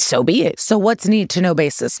so be it. So what's need to know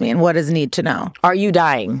basis mean? What does need to know? Are you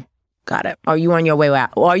dying? Got it. Are you on your way out?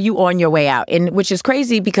 Or are you on your way out? And which is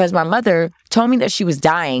crazy, because my mother told me that she was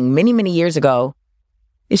dying many, many years ago.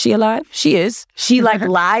 Is she alive? She is. She, like,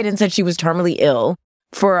 lied and said she was terminally ill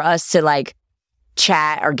for us to, like,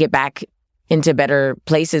 chat or get back into better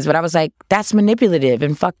places. But I was like, that's manipulative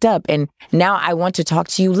and fucked up. And now I want to talk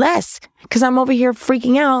to you less, because I'm over here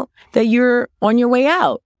freaking out that you're on your way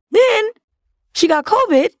out. Then she got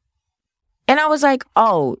COVID. And I was like,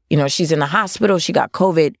 oh, you know, she's in the hospital. She got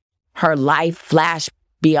COVID. Her life flashed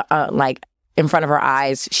like in front of her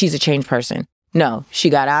eyes. She's a changed person. No, she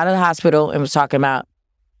got out of the hospital and was talking about,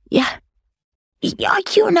 yeah,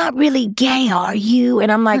 you're not really gay, are you? And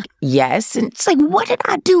I'm like, yes. And it's like, what did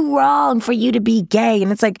I do wrong for you to be gay? And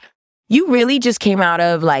it's like, you really just came out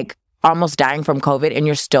of, like, almost dying from COVID and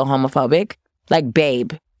you're still homophobic? Like,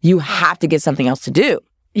 babe, you have to get something else to do.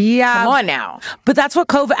 Yeah. Come on now. But that's what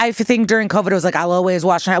COVID, I think during COVID, it was like, I'll always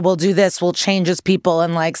watch, we'll do this, we'll change as people.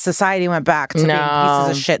 And, like, society went back to being pieces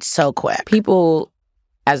of shit so quick. People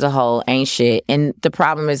as a whole ain't shit. And the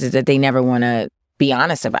problem is that they never want to be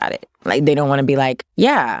honest about it. Like, they don't want to be like,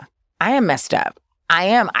 yeah, I am messed up.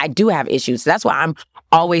 I do have issues. That's why I'm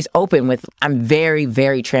always open with, I'm very,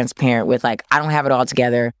 very transparent with, like, I don't have it all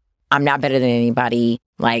together. I'm not better than anybody.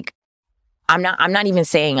 Like, I'm not even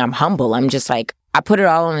saying I'm humble. I'm just like, I put it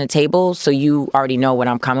all on the table so you already know what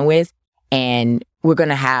I'm coming with, and we're going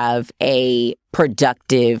to have a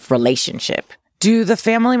productive relationship. do the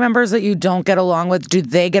family members that you don't get along with, do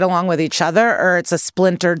they get along with each other, or it's a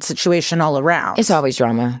splintered situation all around? It's always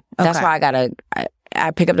drama. That's why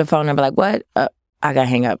I pick up the phone and be like, what? I gotta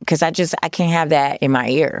hang up because I can't have that in my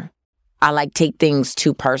ear. I like take things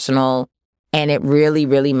too personal and it really,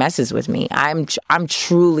 really messes with me. I'm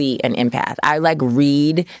truly an empath. I like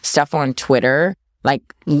read stuff on Twitter, like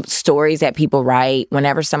stories that people write.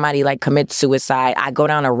 Whenever somebody like commits suicide, I go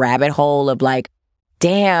down a rabbit hole of like,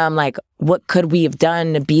 damn, like what could we have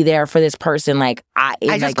done to be there for this person? Like I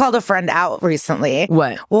just called a friend out recently.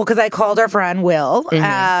 What? Well, because I called our friend Will,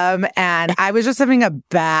 and I was just having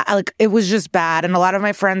it was just bad. And a lot of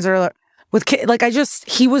my friends are with kids. Like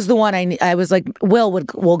he was the one I was like,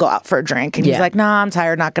 we'll go out for a drink. And he's like, nah, I'm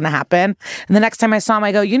tired, not going to happen. And the next time I saw him,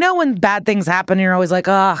 I go, you know, when bad things happen, you're always like,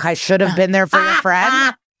 oh, I should have been there for your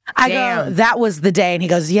friend. I go, that was the day. And he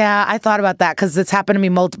goes, yeah, I thought about that because it's happened to me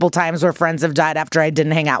multiple times where friends have died after I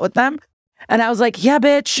didn't hang out with them. And I was like, yeah,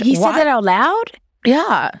 bitch. He said that out loud?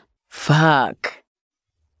 Yeah. Fuck.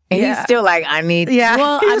 And he's still like, I need... Yeah.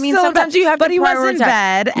 Well, I mean, sometimes you have to But he was in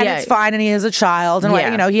bed, and it's fine, and he is a child, and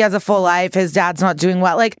you know, he has a full life. His dad's not doing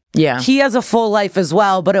well. Like, he has a full life as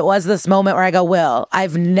well, but it was this moment where I go, Will,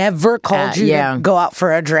 I've never called you to go out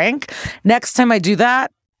for a drink. Next time I do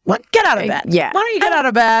that, get out of bed. Yeah. Why don't you get out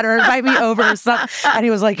of bed or invite me over or something? And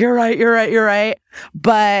he was like, you're right.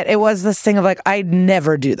 But it was this thing of like, I'd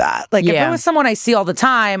never do that. Like, if it was someone I see all the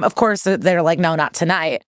time, of course, they're like, no, not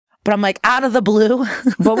tonight. But I'm like, out of the blue.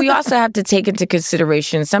 But we also have to take into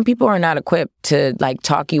consideration, some people are not equipped to like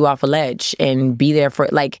talk you off a ledge and be there for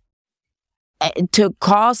like, to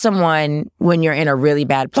call someone when you're in a really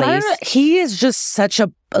bad place. He is just such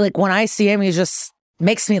a, like when I see him, he just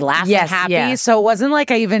makes me laugh and happy. Yeah. So it wasn't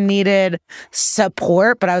like I even needed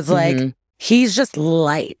support, but I was like, he's just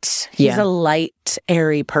light. He's a light,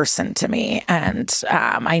 airy person to me. And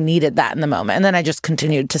I needed that in the moment. And then I just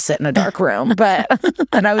continued to sit in a dark room. But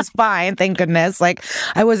and I was fine, thank goodness. Like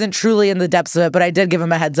I wasn't truly in the depths of it, but I did give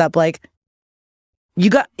him a heads up, like,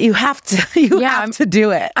 you have to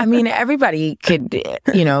do it. I mean, everybody could,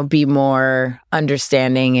 you know, be more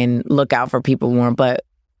understanding and look out for people more. But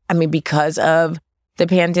I mean, because of the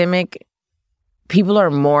pandemic, people are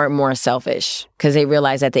more and more selfish because they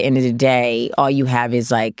realize at the end of the day, all you have is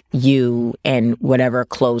like you and whatever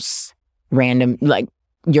close, random, like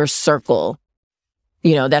your circle.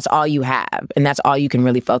 You know, that's all you have. And that's all you can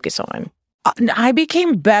really focus on. I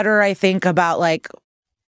became better, I think, about like,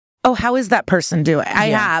 oh, how is that person doing? I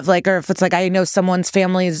have, like, or if it's like I know someone's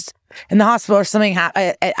family's in the hospital or something,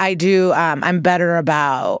 I do, I'm better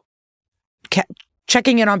about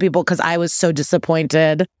checking in on people because I was so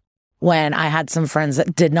disappointed when I had some friends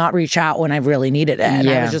that did not reach out when I really needed it. And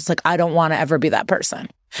I was just like, I don't want to ever be that person.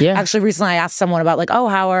 Yeah. Actually, recently I asked someone about like, oh,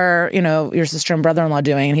 how are, you know, your sister and brother-in-law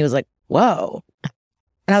doing? And he was like, whoa.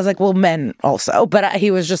 And I was like, well, men also. But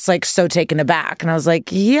he was just like so taken aback. And I was like,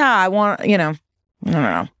 yeah, I want, you know, I don't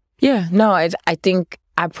know. Yeah, no, I think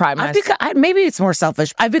I pride myself. Maybe it's more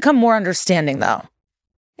selfish. I've become more understanding though.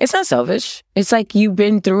 It's not selfish. It's like you've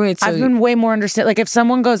been through it. So I've been way more understanding. Like if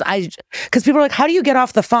someone goes, because people are like, how do you get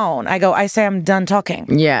off the phone? I say, I'm done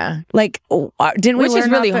talking. Yeah. Like, didn't we? Which is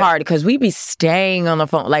really hard because we be staying on the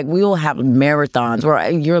phone. Like we will have marathons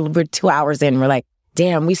where we're 2 hours in. We're like,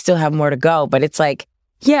 damn, we still have more to go. But it's like,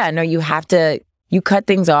 yeah, no, you have to. You cut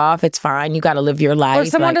things off. It's fine. You got to live your life. Or if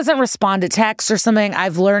someone doesn't respond to text or something,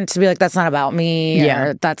 I've learned to be like, that's not about me. Yeah.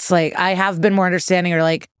 Or that's like, I have been more understanding. Or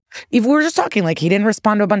like, if we were just talking, like he didn't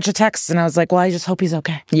respond to a bunch of texts. And I was like, well, I just hope he's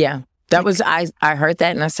okay. Yeah. That was, I heard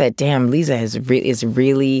that and I said, damn, Lisa is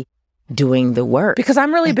really doing the work. Because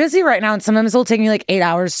I'm really busy right now. And sometimes it'll take me like 8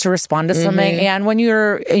 hours to respond to something. And when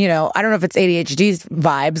you're, you know, I don't know if it's ADHD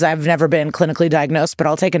vibes. I've never been clinically diagnosed, but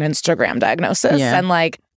I'll take an Instagram diagnosis. Yeah. And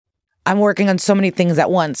like, I'm working on so many things at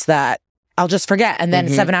once that I'll just forget. And then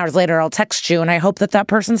 7 hours later, I'll text you. And I hope that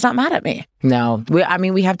person's not mad at me. No,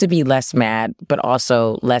 we have to be less mad, but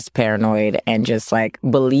also less paranoid and just like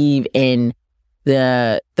believe in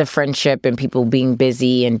the friendship and people being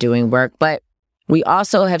busy and doing work. But we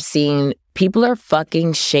also have seen people are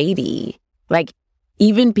fucking shady. Like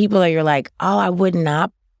even people that you're like, oh, I would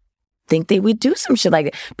not think they would do some shit like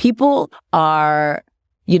that. People are...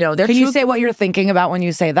 You know, can you say what you're thinking about when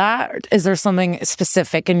you say that? Is there something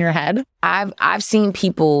specific in your head? I've seen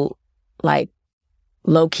people like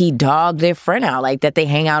low key dog their friend out, like that they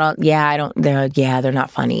hang out on. They're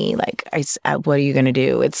not funny. Like, what are you gonna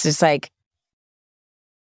do? It's just like,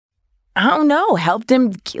 I don't know. Help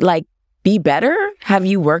them like be better. Have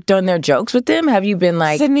you worked on their jokes with them? Have you been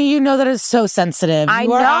like, Sydnee? You know that is so sensitive. I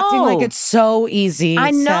know. You are acting like it's so easy.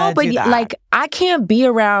 I know, but like I can't be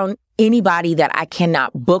around. anybody that I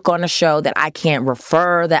cannot book on a show, that I can't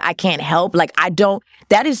refer, that I can't help. Like,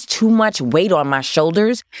 that is too much weight on my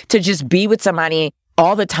shoulders to just be with somebody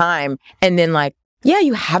all the time. And then like, yeah,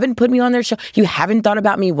 you haven't put me on their show. You haven't thought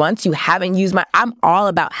about me once. You haven't used I'm all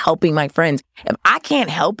about helping my friends. If I can't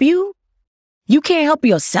help you, you can't help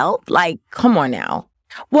yourself. Like, come on now.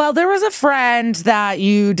 Well, there was a friend that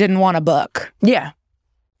you didn't want to book. Yeah.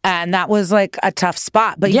 And that was like a tough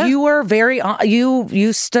spot. But Yeah. you were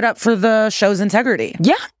you stood up for the show's integrity.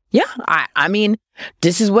 Yeah. Yeah. I mean,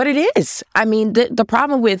 this is what it is. I mean, the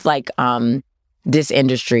problem with like this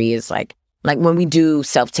industry is like when we do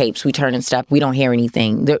self-tapes, we turn and stuff, we don't hear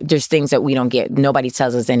anything. There's things that we don't get. Nobody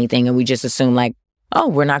tells us anything. And we just assume like, oh,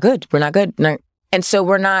 we're not good. We're not good. No. And so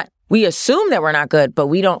we assume that we're not good, but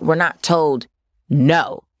we're not told,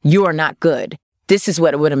 no, you are not good. This is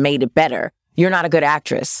what would have made it better. You're not a good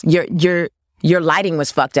actress. Your lighting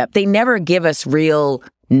was fucked up. They never give us real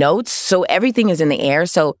notes. So everything is in the air.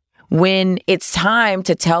 So when it's time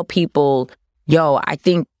to tell people, yo, I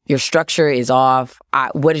think your structure is off.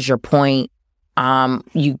 What is your point?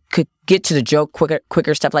 You could get to the joke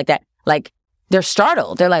quicker, stuff like that. Like, they're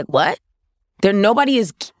startled. They're like, what? Nobody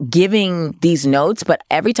is giving these notes, but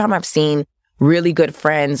every time I've seen really good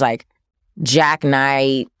friends like Jack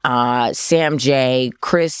Knight, Sam J,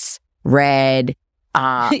 Chris Red.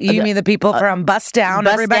 You mean the people from Bust Down?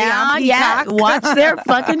 Everybody on Peacock? Yeah, watch their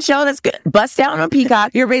fucking show. That's good. Bust Down on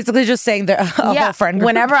Peacock. You're basically just saying they're a whole friend group.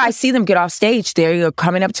 Whenever I see them get off stage, they're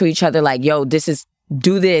coming up to each other like, yo,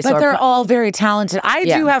 do this. But they're all very talented. I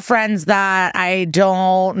do have friends that I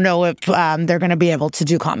don't know if they're going to be able to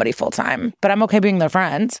do comedy full time, but I'm okay being their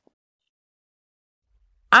friends.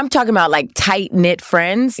 I'm talking about like tight-knit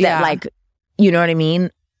friends that like, you know what I mean?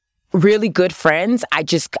 Really good friends. I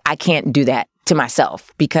can't do that to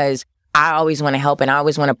myself because I always want to help and I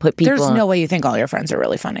always want to put people. There's no way you think all your friends are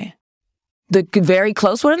really funny. The very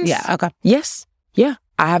close ones? Yeah, okay. Yes. Yeah.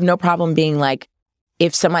 I have no problem being like,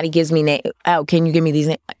 if somebody gives me can you give me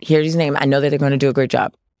here's these names? I know that they're going to do a great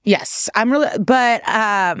job. Yes, but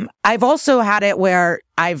I've also had it where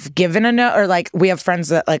I've given a note, or like we have friends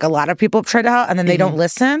that like a lot of people have tried to help and then they don't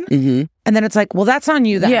listen. Mm-hmm. And then it's like, well, that's on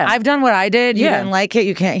you then. Yeah. I've done what I did. You didn't like it.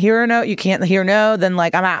 You can't hear a note. You can't hear no. Then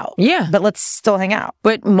like, I'm out. Yeah. But let's still hang out.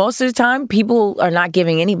 But most of the time, people are not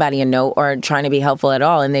giving anybody a note or trying to be helpful at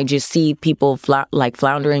all. And they just see people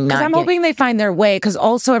floundering. Because I'm hoping they find their way. Because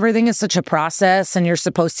also everything is such a process and you're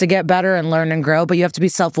supposed to get better and learn and grow. But you have to be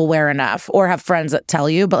self-aware enough or have friends that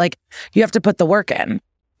tell you. But like, you have to put the work in.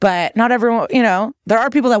 But not everyone, there are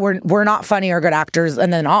people that were not funny or good actors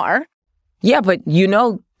and then are. Yeah, but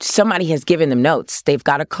somebody has given them notes. They've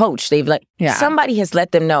got a coach. Somebody has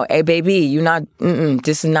let them know, hey, baby, you're not,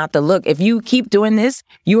 this is not the look. If you keep doing this,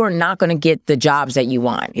 you are not going to get the jobs that you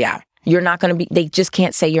want. Yeah. You're not going to they just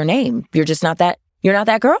can't say your name. You're just not you're not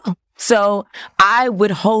that girl. So I would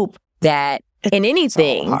hope that in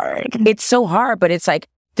anything, it's so hard, but it's like,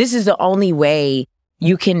 this is the only way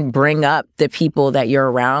you can bring up the people that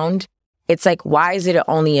you're around. It's like, why is it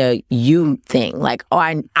only a you thing? Like, oh,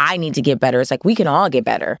 I need to get better. It's like, we can all get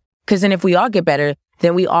better. Because then if we all get better,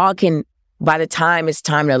 then we all can, by the time it's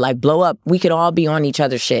time to like blow up, we could all be on each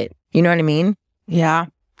other's shit. You know what I mean? Yeah.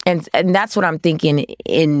 And that's what I'm thinking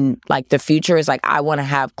in like the future is like, I want to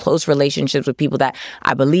have close relationships with people that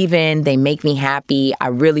I believe in. They make me happy. I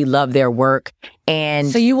really love their work. And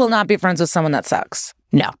so you will not be friends with someone that sucks?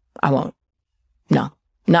 No, I won't. No,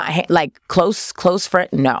 not like close friend.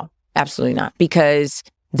 No, absolutely not. Because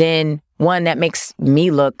then one, that makes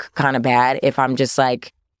me look kind of bad if I'm just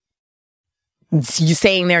like you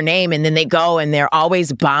saying their name and then they go and they're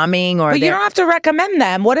always bombing but you don't have to recommend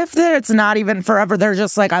them. What if it's not even forever? They're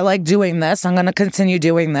just like, I like doing this. I'm going to continue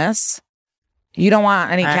doing this. You don't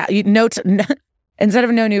want any instead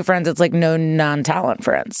of no new friends, it's like no non-talent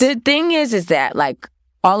friends. The thing is that like,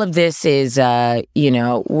 all of this is,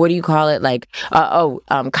 what do you call it? Like,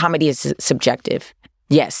 comedy is subjective.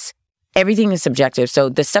 Yes, everything is subjective. So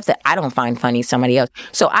the stuff that I don't find funny, somebody else.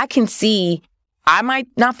 So I can see, I might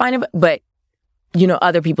not find it, but,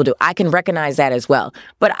 other people do. I can recognize that as well.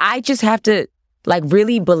 But I just have to, like,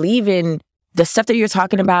 really believe in the stuff that you're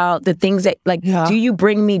talking about, the things that, like, do you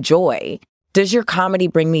bring me joy? Does your comedy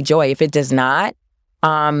bring me joy? If it does not,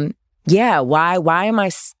 why am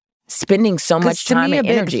I spending so much time and energy?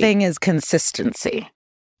 To me, a big thing is consistency.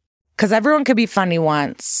 Because everyone could be funny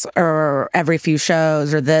once or every few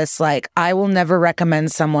shows or this. Like, I will never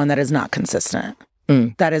recommend someone that is not consistent.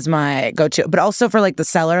 That is my go-to. But also for like the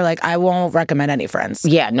seller, like I won't recommend any friends.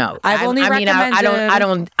 Yeah, no. I've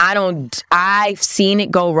seen it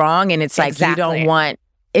go wrong and it's like you don't want,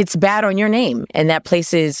 it's bad on your name. And that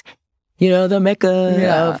place is, the mecca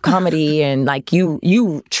of comedy, and like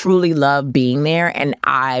you truly love being there, and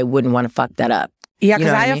I wouldn't want to fuck that up. Yeah,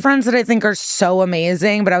 because I have friends that I think are so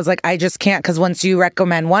amazing, but I was like, I just can't, because once you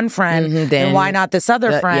recommend one friend, then why not this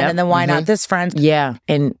other friend, and then why not this friend? Yeah,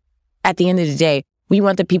 and at the end of the day, we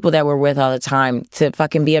want the people that we're with all the time to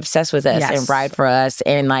fucking be obsessed with us and ride for us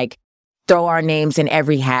and like throw our names in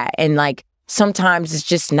every hat. And like sometimes it's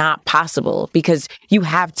just not possible because you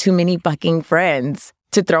have too many fucking friends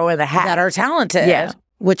to throw in the hat that are talented,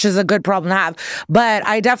 which is a good problem to have. But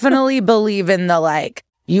I definitely believe in the like,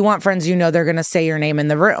 you want friends, they're going to say your name in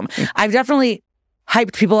the room. I've definitely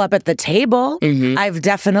hyped people up at the table. I've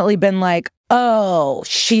definitely been like, oh,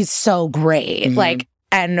 she's so great. Like,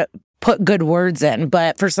 and put good words in.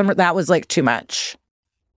 But for some, that was like too much.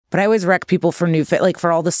 But I always rec people for like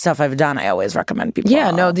for all the stuff I've done, I always recommend people.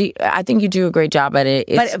 Yeah, no, I think you do a great job at it.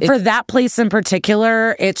 But for that place in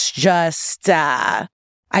particular, it's just, I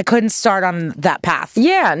couldn't start on that path.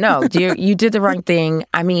 Yeah, no, you did the wrong thing.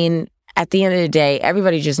 I mean, at the end of the day,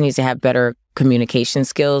 everybody just needs to have better communication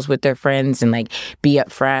skills with their friends and like be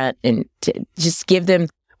upfront and just give them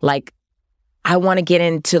like, I want to get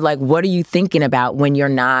into like, what are you thinking about when you're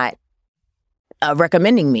not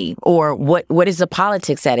recommending me, or what is the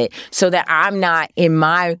politics at it, so that I'm not in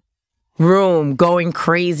my room going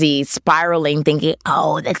crazy, spiraling, thinking,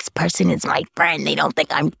 oh, this person is my friend. They don't think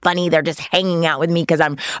I'm funny. They're just hanging out with me because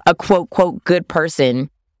I'm a quote, quote, good person,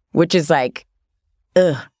 which is like,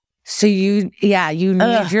 ugh. So you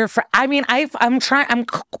need your friend. I mean, I'm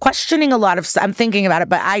questioning a lot of stuff. I'm thinking about it,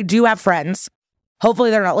 but I do have friends. Hopefully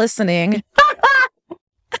they're not listening.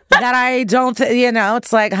 That I don't,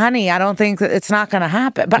 it's like, honey, I don't think that it's not going to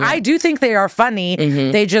happen. But I do think they are funny.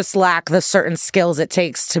 They just lack the certain skills it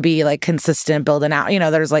takes to be like consistent building out.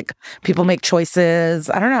 There's like people make choices.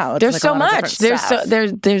 I don't know. There's like so much.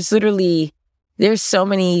 There's literally, there's so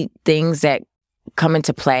many things that come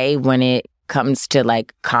into play when it comes to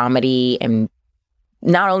like comedy and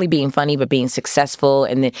not only being funny, but being successful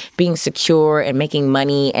and then being secure and making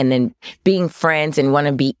money and then being friends and want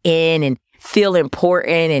to be in and feel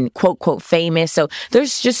important and quote, quote, famous. So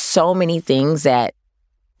there's just so many things that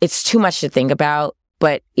it's too much to think about.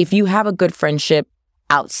 But if you have a good friendship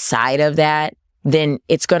outside of that, then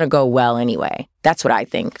it's going to go well anyway. That's what I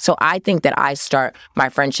think. So I think that I start my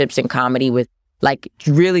friendships in comedy with like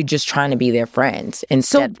really just trying to be their friends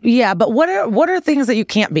instead. So, yeah, but what are things that you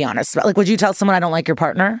can't be honest about? Like, would you tell someone I don't like your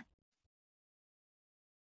partner?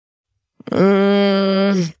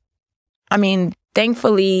 I mean,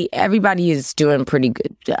 thankfully, everybody is doing pretty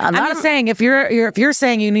good. I'm just saying, if you're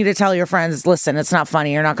saying you need to tell your friends, listen, it's not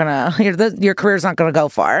funny. You're not gonna your career's not gonna go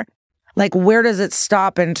far. Like, where does it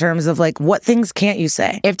stop in terms of like what things can't you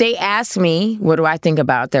say? If they ask me, what do I think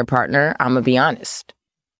about their partner? I'm gonna be honest.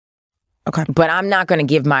 Okay, but I'm not gonna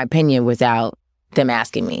give my opinion without them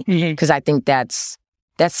asking me because I think that's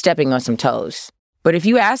stepping on some toes. But if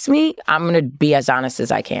you ask me, I'm gonna be as honest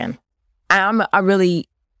as I can. I'm a really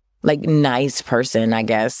like nice person, I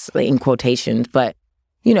guess, like, in quotations. But,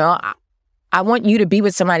 I want you to be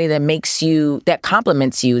with somebody that makes you, that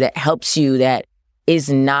compliments you, that helps you, that is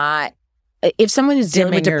not, if someone is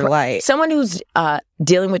dealing with someone who's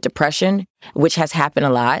dealing with depression, which has happened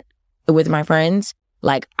a lot with my friends,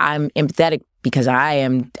 like I'm empathetic because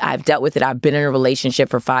I've dealt with it. I've been in a relationship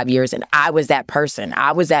for 5 years and I was that person.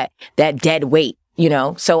 I was that dead weight,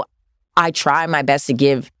 So I try my best to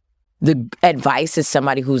give the advice is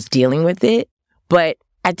somebody who's dealing with it. But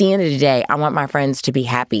at the end of the day, I want my friends to be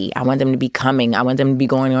happy. I want them to be coming. I want them to be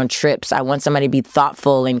going on trips. I want somebody to be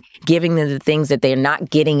thoughtful and giving them the things that they're not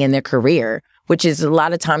getting in their career, which is a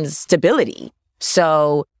lot of times stability.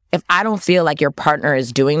 So if I don't feel like your partner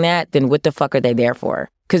is doing that, then what the fuck are they there for?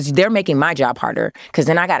 Because they're making my job harder because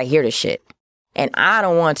then I got to hear the shit. And I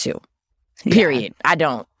don't want to. Period. Yeah. I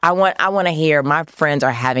don't. I want to hear my friends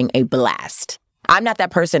are having a blast. I'm not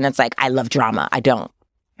that person that's like, I love drama. I don't.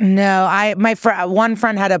 No, one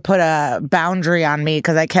friend had to put a boundary on me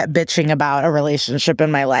because I kept bitching about a relationship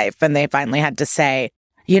in my life. And they finally had to say,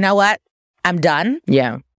 you know what? I'm done.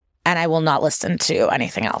 Yeah. And I will not listen to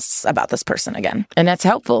anything else about this person again. And that's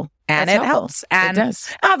helpful. And it helps. And it does.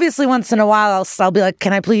 Obviously, once in a while, I'll be like,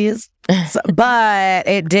 can I please? But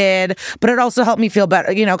it did. But it also helped me feel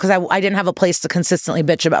better, because I didn't have a place to consistently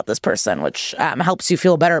bitch about this person, which helps you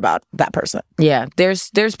feel better about that person. Yeah. There's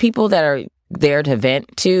people that are there to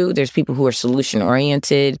vent to. There's people who are solution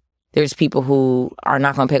oriented. There's people who are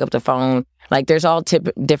not going to pick up the phone. Like, there's all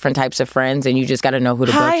different types of friends, and you just got to know who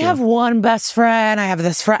to go to. I have one best friend. I have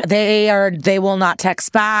this friend. They will not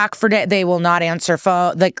text back for day. They will not answer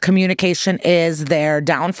phone. Like, communication is their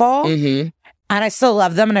downfall. And I still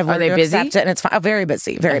love them, and I've learned they to busy? accept it, and it's fine. Oh, very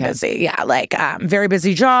busy, very busy. Yeah, like very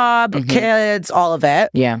busy job, kids, all of it.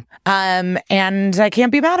 Yeah. And I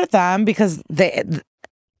can't be mad at them because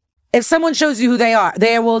if someone shows you who they are,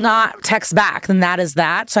 they will not text back. Then that is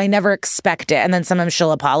that. So I never expect it. And then sometimes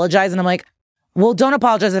she'll apologize, and I'm like, well, don't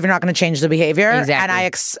apologize if you're not going to change the behavior. Exactly. And I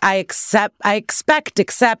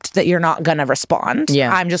accept that you're not going to respond.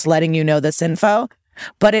 Yeah. I'm just letting you know this info.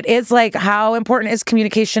 But it is like, how important is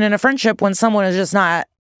communication in a friendship when someone is just not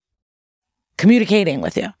communicating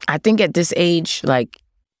with you? I think at this age, like,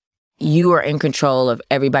 you are in control of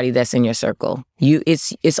everybody that's in your circle.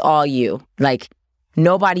 It's all you. Like,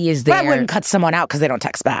 nobody is there. But I wouldn't cut someone out because they don't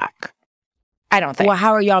text back. I don't think. Well,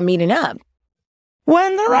 how are y'all meeting up?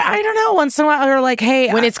 When they're, I don't know, once in a while they're like,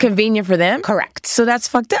 hey. When it's convenient for them? Correct. So that's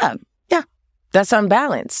fucked up. Yeah. That's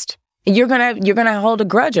unbalanced. You're gonna hold a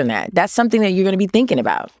grudge on that. That's something that you're gonna be thinking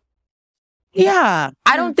about. Yeah.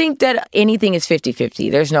 I don't think that anything is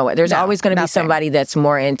 50-50. There's no way. There's always going to be somebody that's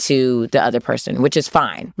more into the other person, which is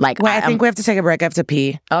fine. Like, Wait, I think we have to take a break. I have to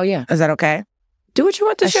pee. Oh, yeah. Is that okay? Do what you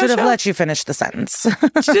want to I show. should have let you finish the sentence.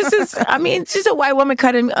 It's just a white woman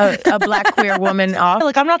cutting a black queer woman off.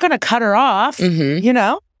 Like, I'm not going to cut her off, you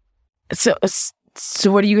know? So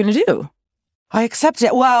what are you going to do? I accept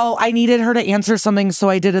it. Well, I needed her to answer something, so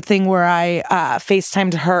I did a thing where I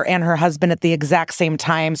FaceTimed her and her husband at the exact same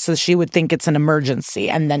time so she would think it's an emergency,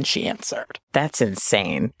 and then she answered. That's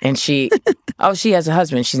insane. And she has a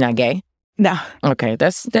husband. She's not gay? No. Okay,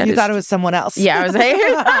 that you thought it was someone else. Yeah, I was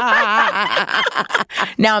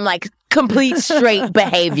like, now I'm like, complete straight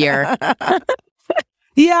behavior.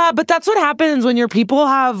 Yeah, but that's what happens when your people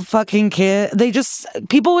have fucking kids.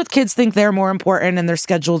 People with kids think they're more important and their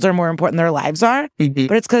schedules are more important than their lives are. Mm-hmm.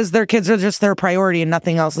 But it's because their kids are just their priority and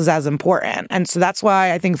nothing else is as important. And so that's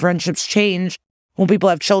why I think friendships change when people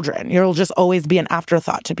have children. You'll just always be an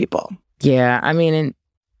afterthought to people. Yeah, I mean, and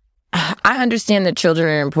I understand that children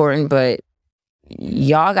are important, but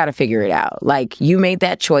y'all got to figure it out. Like, you made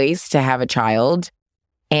that choice to have a child,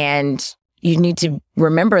 and you need to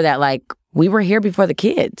remember that, like, we were here before the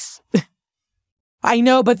kids. I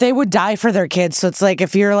know, but they would die for their kids. So it's like,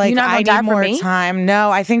 if you're like, I need more time.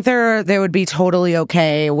 No, I think they would be totally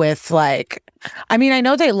okay with, like, I mean, I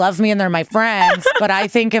know they love me and they're my friends, but I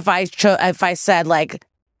think if I said, like,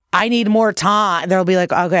 I need more time, they'll be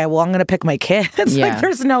like, okay, well, I'm going to pick my kids. Yeah. Like,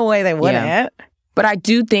 there's no way they wouldn't. Yeah. But I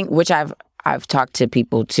do think, which I've talked to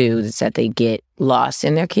people too, is that they get lost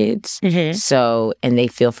in their kids. Mm-hmm. So, and they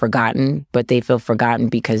feel forgotten, but they feel forgotten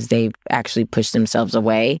because they've actually pushed themselves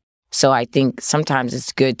away. So I think sometimes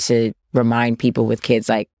it's good to remind people with kids,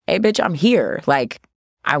 like, hey, bitch, I'm here. Like,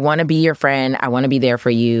 I want to be your friend. I want to be there for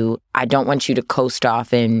you. I don't want you to coast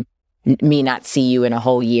off and me not see you in a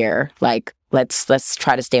whole year. Like, let's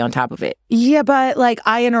try to stay on top of it. Yeah, but like,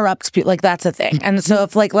 I interrupt people. Like, that's a thing. And so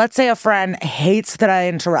if, like, let's say a friend hates that I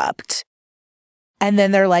interrupt, and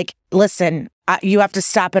then they're like, listen, you have to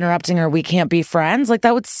stop interrupting or we can't be friends. Like,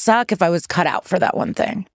 that would suck if I was cut out for that one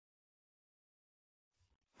thing.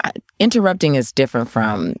 Interrupting is different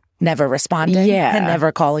from never responding and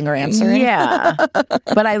never calling or answering. Yeah.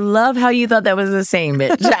 But I love how you thought that was the same,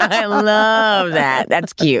 bitch. I love that.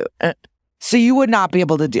 That's cute. So you would not be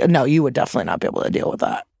able to no, you would definitely not be able to deal with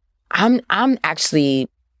that. I'm actually,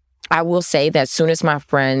 I will say that as soon as my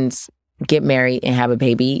friends get married and have a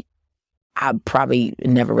baby, I'll probably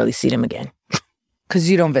never really see them again. Because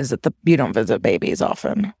you don't visit babies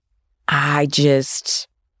often. I'm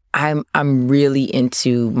really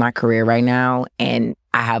into my career right now, and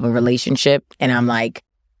I have a relationship, and I'm like,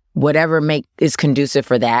 whatever is conducive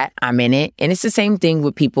for that, I'm in it. And it's the same thing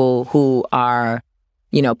with people who are,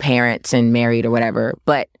 parents and married or whatever.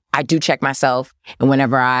 But I do check myself, and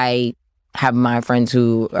whenever I have my friends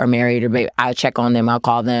who are married or baby, I check on them. I'll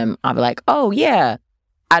call them. I'll be like, oh yeah,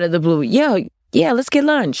 out of the blue, yeah, let's get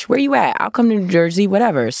lunch. Where you at? I'll come to New Jersey,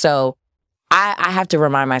 whatever. So I have to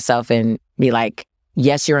remind myself and be like,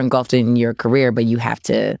 yes, you're engulfed in your career, but you have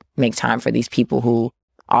to make time for these people who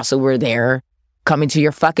also were there coming to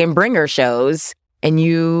your fucking bringer shows, and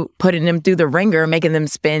you putting them through the ringer, making them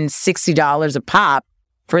spend $60 a pop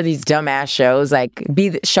for these dumbass shows. Like,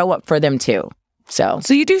 show up for them too. So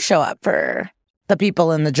you do show up for the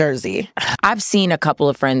people in the Jersey. I've seen a couple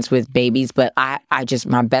of friends with babies, but I just,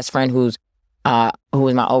 my best friend who was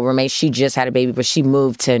my old roommate, she just had a baby, but she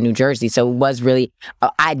moved to New Jersey. So it was really,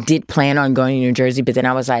 I did plan on going to New Jersey, but then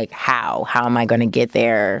I was like, how am I going to get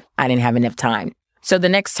there? I didn't have enough time. So the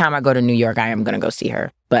next time I go to New York, I am going to go see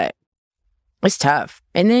her, but it's tough.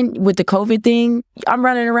 And then with the COVID thing, I'm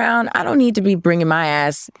running around. I don't need to be bringing my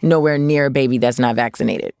ass nowhere near a baby that's not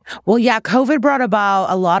vaccinated. Well, yeah, COVID brought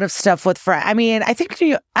about a lot of stuff with friends. I mean, I think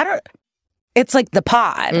it's like the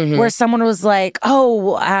pod where someone was like,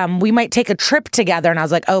 oh, we might take a trip together. And I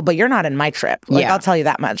was like, oh, but you're not in my trip. Like, I'll tell you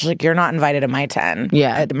that much. Like, you're not invited to my 10.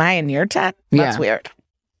 Yeah. Am I in your 10? That's weird.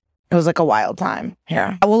 It was like a wild time.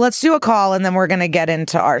 Yeah. Well, let's do a call and then we're going to get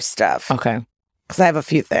into our stuff. Okay. Because I have a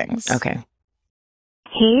few things. Okay.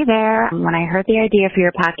 Hey there. When I heard the idea for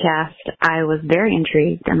your podcast, I was very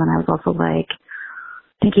intrigued. And then I was also like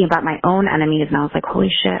thinking about my own enemies. And I was like, holy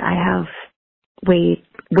shit, I have way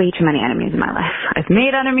too many enemies in my life. I've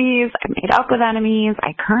made enemies. I've made up with enemies.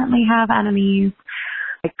 I currently have enemies.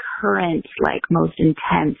 My current, like, most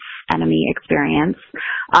intense enemy experience.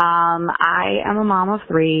 I am a mom of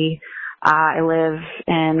 3. I live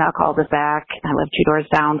in a cul-de-sac. I live 2 doors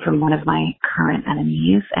down from one of my current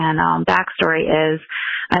enemies. And backstory is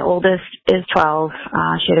my oldest is 12.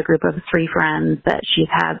 She had a group of 3 friends that she's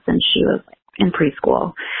had since she was in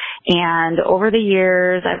preschool. And over the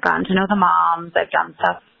years, I've gotten to know the moms. I've done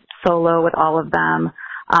stuff solo with all of them.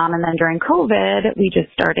 And then during COVID, we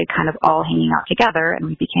just started kind of all hanging out together and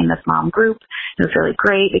we became this mom group. It was really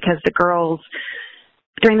great because the girls,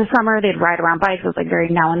 during the summer, they'd ride around bikes. It was like very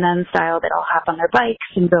now and then style. They'd all hop on their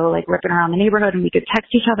bikes and go like ripping around the neighborhood and we could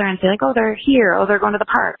text each other and say like, oh, they're here. Oh, they're going to the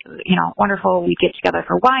park. You know, wonderful. We'd get together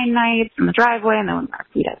for wine nights in the driveway and then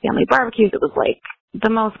we'd have family barbecues. It was like the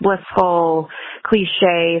most blissful,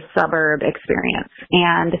 cliche suburb experience.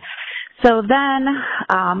 And so then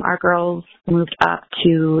our girls moved up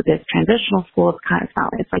to this transitional school.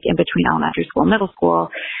 It's like in between elementary school and middle school.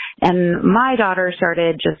 And my daughter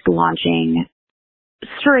started just launching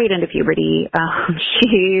straight into puberty.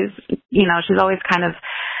 She's always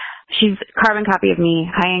she's carbon copy of me,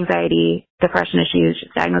 high anxiety, depression issues.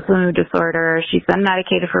 She's diagnosed with a mood disorder. She's been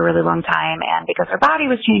medicated for a really long time. And because her body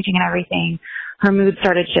was changing and everything, her mood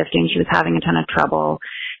started shifting. She was having a ton of trouble.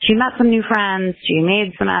 She met some new friends. She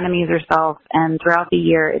made some enemies herself. And throughout the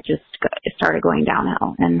year, it started going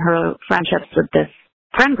downhill. And her friendships with this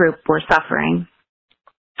friend group were suffering.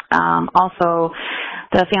 Also,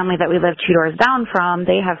 the family that we live 2 doors down from,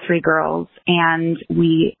 they have 3 girls. And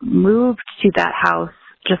we moved to that house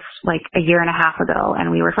just like a year and a half ago. And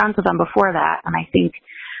we were friends with them before that. And I think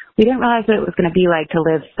we didn't realize what it was going to be like to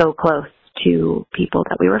live so close to people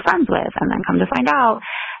that we were friends with. And then come to find out,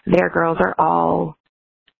 their girls are all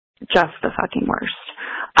just the fucking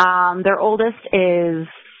worst. Their oldest is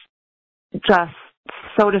just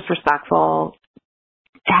so disrespectful,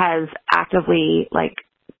 has actively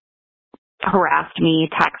harassed me,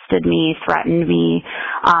 texted me, threatened me,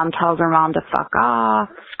 tells her mom to fuck off,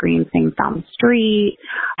 screams things down the street,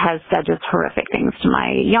 has said just horrific things to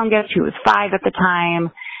my youngest, who was 5 at the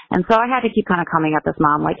time. And so I had to keep kind of coming at this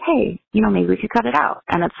mom like, hey, maybe we could cut it out.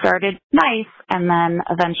 And it started nice. And then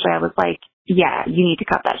eventually I was like, yeah, you need to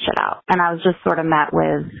cut that shit out. And I was just sort of met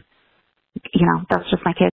with, that's just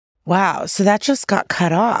my kid. Wow. So that just got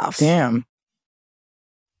cut off. Damn.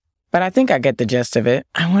 But I think I get the gist of it.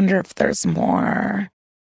 I wonder if there's more.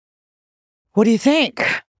 What do you think?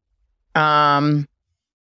 Well,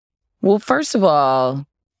 first of all,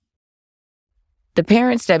 the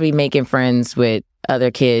parents that be making friends with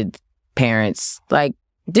other kids' parents,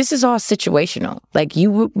 this is all situational.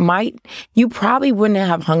 You probably wouldn't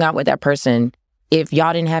have hung out with that person if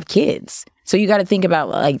y'all didn't have kids. So you got to think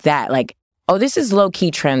about that. Oh, this is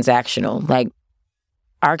low-key transactional.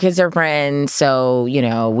 Our kids are friends, so,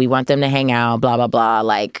 we want them to hang out, blah, blah,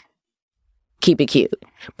 blah, keep it cute.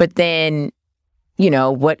 But then,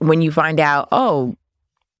 when you find out, oh,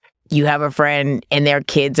 you have a friend and their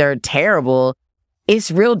kids are terrible,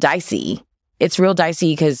 it's real dicey. It's real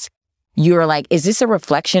dicey because you're like, is this a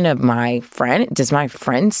reflection of my friend? Does my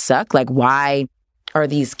friend suck? Why are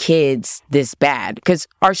these kids this bad? Because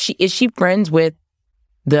is she friends with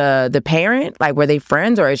the parent? Were they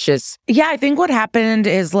friends or it's just... Yeah, I think what happened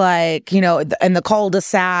is in the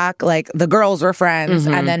cul-de-sac, the girls were friends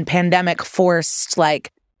and then pandemic forced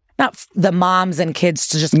not the moms and kids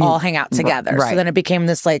to just all hang out together. Right. So then it became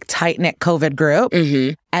this tight-knit COVID group.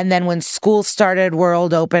 Mm-hmm. And then when school started,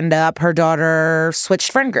 world opened up, her daughter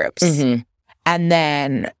switched friend groups. Mm-hmm. And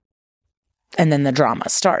then the drama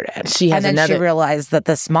started. She realized that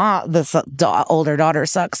this older daughter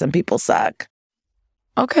sucks and people suck.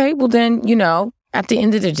 Okay, well then, at the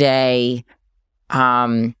end of the day,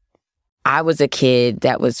 I was a kid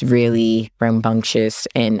that was really rambunctious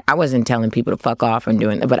and I wasn't telling people to fuck off and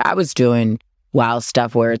doing that, but I was doing wild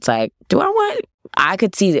stuff where it's I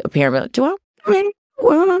could see the parent,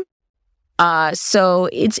 so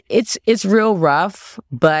it's real rough,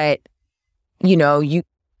 but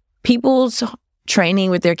people's training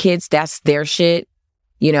with their kids, that's their shit,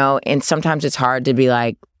 and sometimes it's hard to be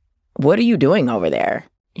like, what are you doing over there?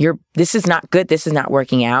 This is not good. This is not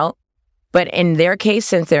working out. But in their case,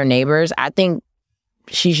 since they're neighbors, I think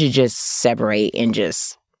she should just separate and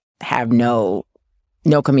just have no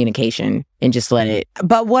communication and just let it.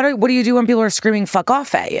 But what do you do when people are screaming "fuck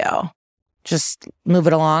off" at you? Just move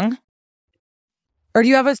it along? Or do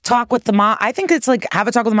you have a talk with the mom? I think it's like, have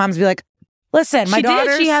a talk with the moms, be like, listen, my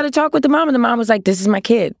daughter. She had a talk with the mom, and the mom was like, this is my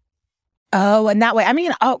kid. Oh, and that way. I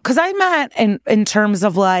mean, because I meant in terms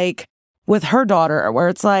of like with her daughter, where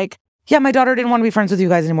it's like, yeah, my daughter didn't want to be friends with you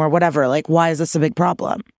guys anymore, whatever. Like, why is this a big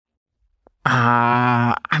problem?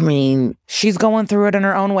 I mean, she's going through it in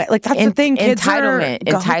her own way. Like, that's the thing. Entitlement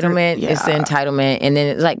is the entitlement. And then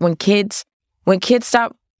it's like when kids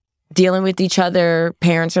stop dealing with each other,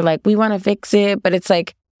 parents are like, we want to fix it. But it's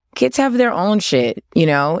like, kids have their own shit, you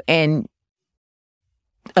know? And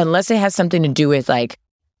unless it has something to do with like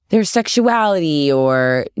their sexuality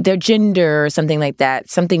or their gender or something like that,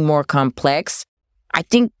 something more complex, I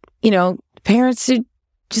think, you know, parents should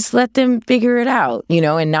just let them figure it out, you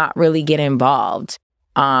know, and not really get involved.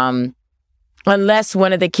 Unless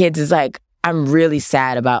one of the kids is like, I'm really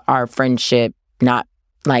sad about our friendship not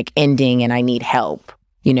like ending and I need help,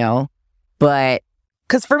 you know? But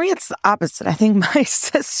because for me, it's the opposite. I think my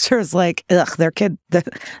sister's like, ugh,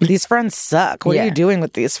 these friends suck. What are you doing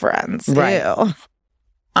with these friends? Right. Ew.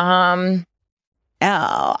 I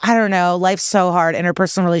don't know. Life's so hard.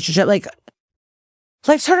 Interpersonal relationship. Like,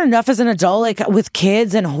 life's hard enough as an adult, like with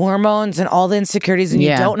kids and hormones and all the insecurities, and you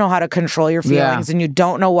don't know how to control your feelings and you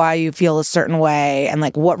don't know why you feel a certain way and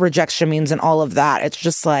like what rejection means and all of that. It's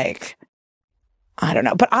just like, I don't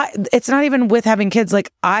know. But it's not even with having kids.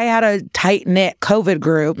 Like, I had a tight-knit COVID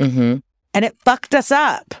group and it fucked us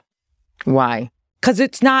up. Why? Because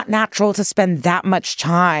it's not natural to spend that much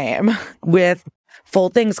time with full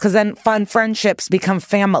things, because then fun friendships become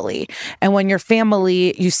family. And when you're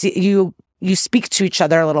family, you speak to each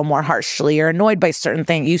other a little more harshly. You're annoyed by certain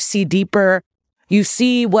things. You see deeper. You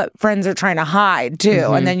see what friends are trying to hide,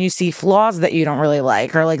 too. And then you see flaws that you don't really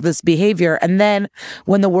like or like this behavior. And then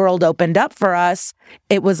when the world opened up for us,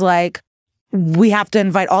 it was like, we have to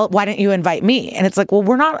invite why didn't you invite me? And it's like,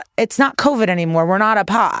 well, it's not COVID anymore. We're not a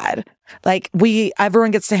pod. Like,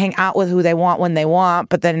 everyone gets to hang out with who they want when they want.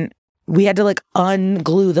 But then we had to like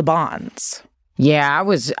unglue the bonds. Yeah, I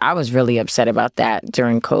was really upset about that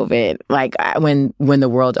during COVID. Like, when the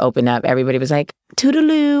world opened up, everybody was like,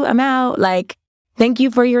 toodaloo, I'm out. Like, thank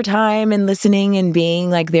you for your time and listening and being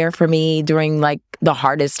like there for me during like the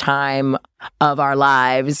hardest time of our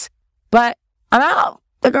lives. But I'm out.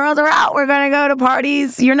 The girls are out. We're going to go to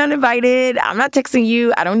parties. You're not invited. I'm not texting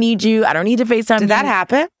you. I don't need you. I don't need to FaceTime you. Did that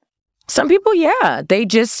happen? Some people, yeah. They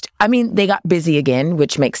got busy again,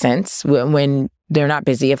 which makes sense. When they're not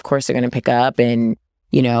busy, of course, they're going to pick up and,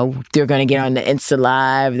 you know, they're going to get on the Insta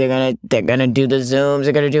Live. They're going to do the Zooms.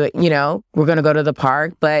 They're going to do it, you know, we're going to go to the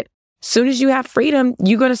park. But as soon as you have freedom,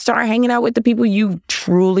 you're going to start hanging out with the people you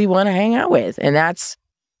truly want to hang out with. And that's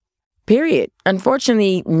period.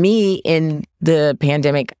 Unfortunately, me in the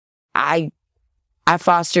pandemic, I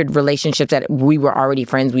fostered relationships that we were already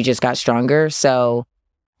friends. We just got stronger. So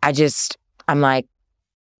I'm like,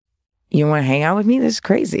 you want to hang out with me? This is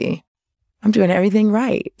crazy. I'm doing everything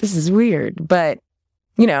right. This is weird. But,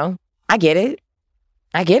 you know, I get it.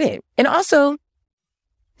 And also,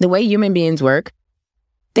 the way human beings work,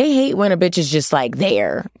 they hate when a bitch is just like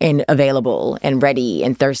there and available and ready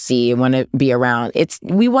and thirsty and want to be around.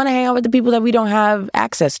 We want to hang out with the people that we don't have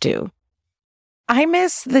access to. I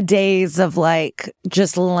miss the days of like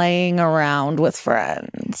just laying around with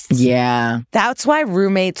friends. Yeah. That's why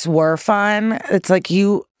roommates were fun. It's like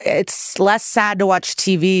it's less sad to watch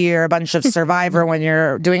TV or a bunch of Survivor when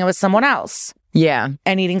you're doing it with someone else. Yeah.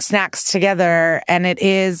 And eating snacks together. And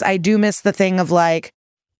I do miss the thing of like,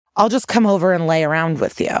 I'll just come over and lay around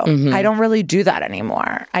with you. I don't really do that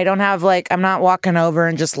anymore. I don't have like, I'm not walking over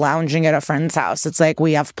and just lounging at a friend's house. It's like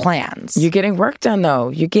we have plans. You're getting work done though.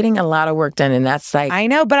 You're getting a lot of work done, and that's like, I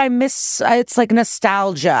know, but it's like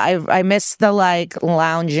nostalgia. I miss the like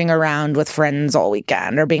lounging around with friends all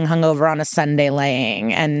weekend or being hungover on a Sunday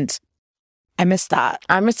laying, and I miss that.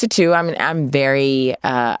 I miss it too. I mean, I'm very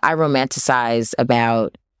I romanticize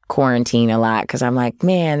about quarantine a lot because I'm like,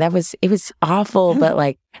 man, it was awful, but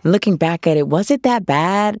like looking back at it, was it that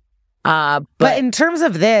bad? But in terms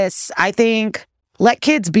of this, I think let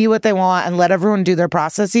kids be what they want and let everyone do their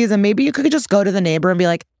processes, and maybe you could just go to the neighbor and be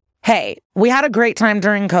like, hey, we had a great time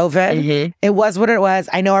during COVID. It was what it was.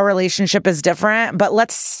 I know our relationship is different, but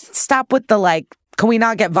let's stop with the like, can we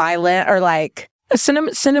not get violent or like send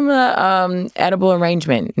them a edible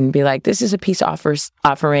arrangement and be like, this is a peace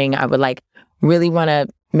offering. I would like really want to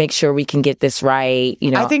make sure we can get this right.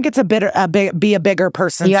 You know, I think it's be a bigger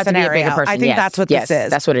person you have scenario. to be a bigger person. I think yes. that's what yes, this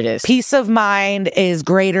is. That's what it is. Peace of mind is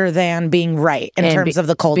greater than being right in terms of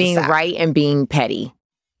the cul-de-sac. Being right and being petty.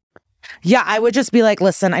 Yeah, I would just be like,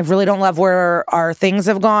 listen, I really don't love where our things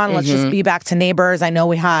have gone. Let's just be back to neighbors. I know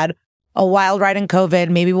we had a wild ride in COVID.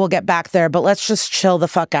 Maybe we'll get back there, but let's just chill the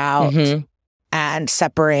fuck out and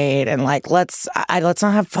separate and like let's not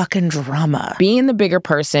have fucking drama. Being the bigger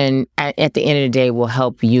person at the end of the day will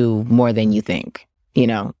help you more than you think. You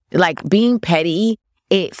know, like being petty,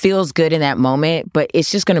 it feels good in that moment, but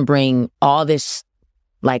it's just going to bring all this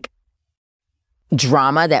like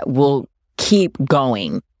drama that will keep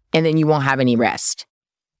going, and then you won't have any rest.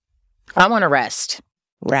 I want to rest.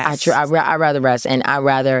 Rest. I'd rather rest, and I'd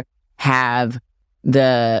rather have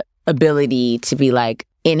the ability to be like,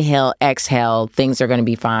 inhale, exhale, things are going to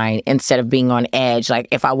be fine, instead of being on edge. Like,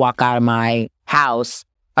 if I walk out of my house,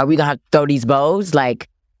 are we going to have to throw these bows? Like,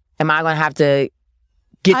 am I going to have to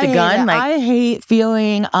get the gun? Like, I hate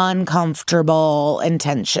feeling uncomfortable in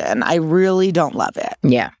tension. I really don't love it.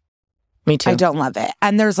 Yeah, me too. I don't love it.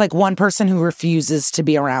 And there's like one person who refuses to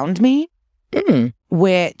be around me,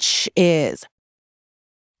 which is...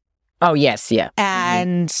 Oh, yes, yeah.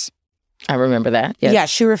 And... I remember that. Yes. Yeah,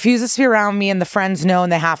 she refuses to be around me, and the friends know,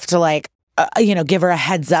 and they have to like, give her a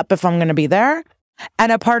heads up if I'm going to be there.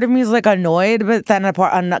 And a part of me is like annoyed, but then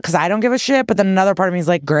because I don't give a shit. But then another part of me is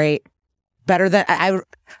like, great, better than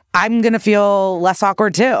I'm going to feel less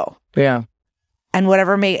awkward too. Yeah. And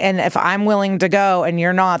and if I'm willing to go and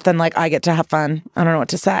you're not, then like I get to have fun. I don't know what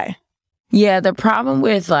to say. Yeah, the problem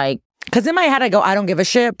with like, because in my head I go, I don't give a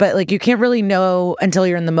shit, but like you can't really know until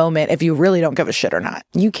you're in the moment if you really don't give a shit or not.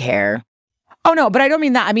 You care. Oh, no, but I don't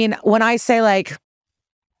mean that. I mean, when I say, like,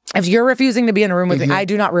 if you're refusing to be in a room with me, I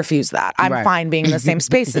do not refuse that. I'm fine being in the same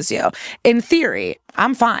space as you. In theory,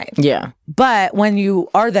 I'm fine. Yeah. But when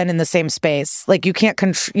you are then in the same space, like, you can't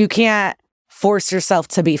force yourself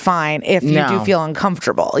to be fine if you do feel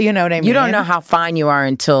uncomfortable. You know what I mean? You don't know how fine you are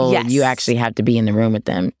until you actually have to be in the room with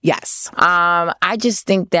them. Yes. I just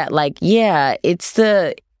think that, like, yeah,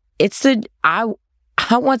 I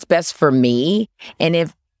want what's best for me. And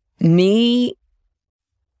if me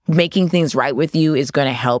making things right with you is going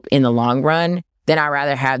to help in the long run, then I'd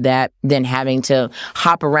rather have that than having to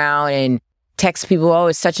hop around and text people, oh,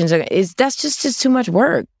 it's such and such. That's just too much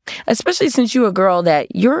work, especially since you're a girl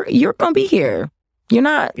that you're going to be here. You're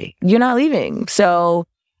not leaving. So,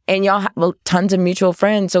 and y'all have tons of mutual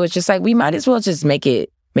friends. So it's just like, we might as well just make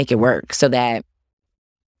it work so that,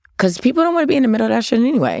 because people don't want to be in the middle of that shit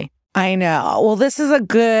anyway. I know. Well, this is a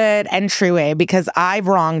good entryway because I've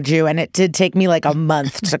wronged you, and it did take me like a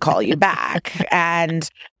month to call you back. And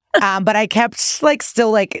but I kept like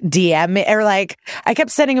still like DM or like I kept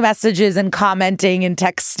sending messages and commenting and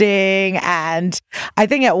texting, and I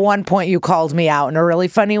think at one point you called me out in a really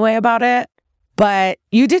funny way about it. But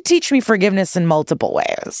you did teach me forgiveness in multiple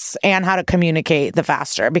ways and how to communicate the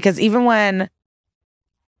faster, because even when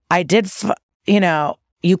I did,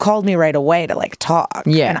 you called me right away to like talk.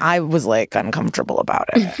 Yeah. And I was like uncomfortable about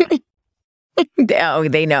it. Oh,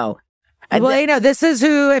 they know. Well, this is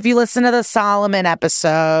who, if you listen to the Solomon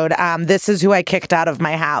episode, this is who I kicked out of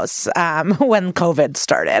my house when COVID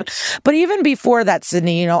started. But even before that,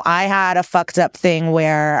 Sydnee, I had a fucked up thing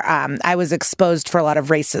where I was exposed for a lot of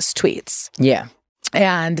racist tweets. Yeah.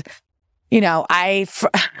 And I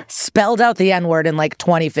spelled out the N-word in like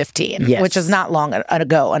 2015, which is not long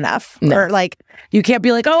ago enough. No. Or like, you can't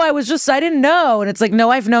be like, oh, I didn't know. And it's like, no,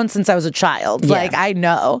 I've known since I was a child. Yeah. Like, I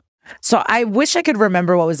know. So I wish I could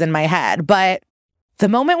remember what was in my head. But the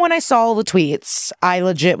moment when I saw all the tweets, I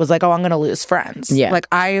legit was like, oh, I'm going to lose friends. Yeah. Like,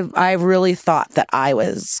 I really thought that I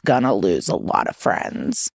was going to lose a lot of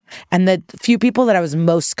friends. And the few people that I was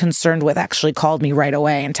most concerned with actually called me right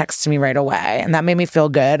away and texted me right away. And that made me feel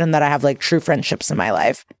good, and that I have like true friendships in my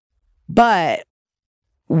life. But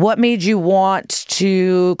what made you want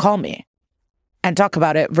to call me and talk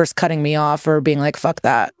about it versus cutting me off or being like, fuck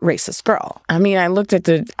that racist girl? I mean, I looked at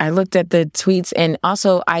the tweets, and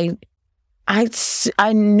also I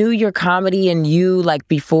knew your comedy and you like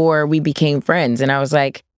before we became friends. And I was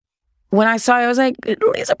like, when I saw it, I was like,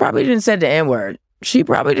 Lisa probably didn't say the N-word. She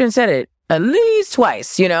probably didn't say it at least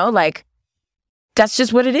twice, like, that's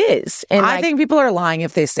just what it is. And I think people are lying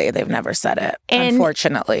if they say they've never said it,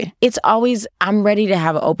 unfortunately. It's always, I'm ready to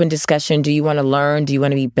have an open discussion. Do you want to learn? Do you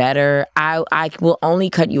want to be better? I will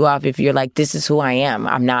only cut you off if you're like, this is who I am.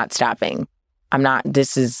 I'm not stopping.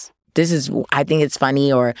 This is I think it's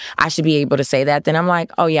funny, or I should be able to say that, then I'm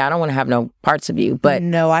like, oh yeah, I don't want to have no parts of you. But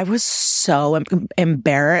no, I was so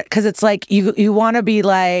embarrassed because it's like you want to be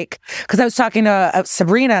like, because I was talking to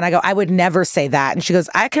Sabrina and I go, I would never say that. And she goes,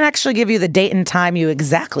 I can actually give you the date and time you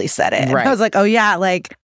exactly said it. Right. And I was like, oh yeah,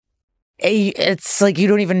 like it's like you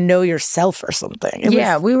don't even know yourself or something.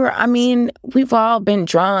 We've all been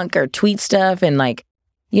drunk or tweet stuff and like,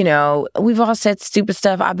 you know, we've all said stupid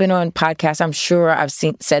stuff. I've been on podcasts. I'm sure I've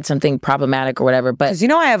said something problematic or whatever. But because, you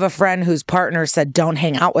know, I have a friend whose partner said, don't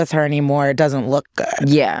hang out with her anymore. It doesn't look good.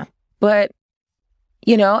 Yeah. But,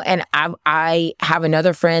 you know, and I have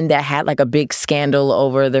another friend that had like a big scandal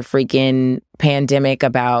over the freaking pandemic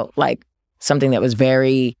about like something that was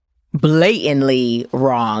very blatantly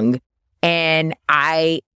wrong. And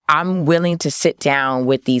I'm willing to sit down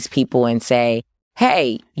with these people and say,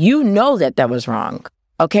 hey, you know that was wrong.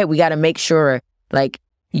 Okay, we got to make sure, like,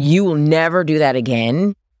 you will never do that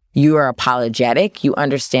again. You are apologetic. You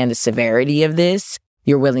understand the severity of this.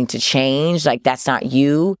 You're willing to change. Like, that's not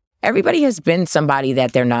you. Everybody has been somebody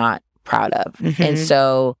that they're not proud of. Mm-hmm. And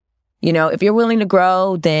so, you know, if you're willing to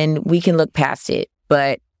grow, then we can look past it.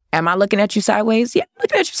 But am I looking at you sideways? Yeah, I'm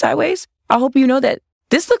looking at you sideways. I hope you know that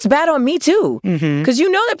this looks bad on me, too. Because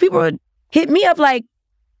you know that people would hit me up like,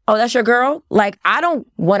 oh, that's your girl? Like, I don't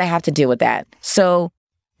want to have to deal with that. So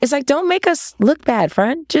it's like, don't make us look bad,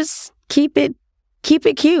 friend. Just keep it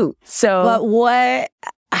cute. So, but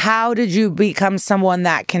how did you become someone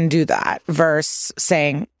that can do that versus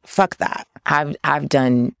saying, fuck that? I've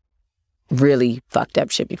done really fucked up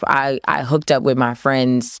shit before. I hooked up with my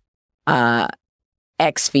friend's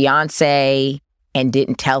ex-fiance and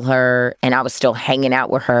didn't tell her, and I was still hanging out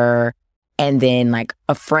with her. And then like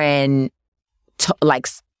a friend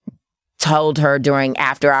told her during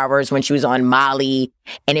after hours when she was on Molly,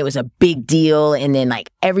 and it was a big deal. And then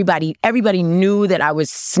like everybody knew that I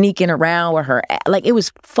was sneaking around with her. Like it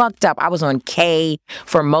was fucked up. I was on K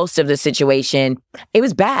for most of the situation. It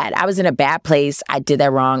was bad. I was in a bad place. I did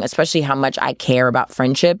that wrong, especially how much I care about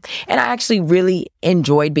friendship. And I actually really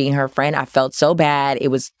enjoyed being her friend. I felt so bad. It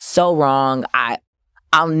was so wrong.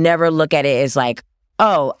 I'll never look at it as like,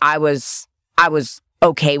 oh, I was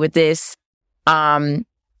okay with this.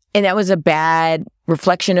 And that was a bad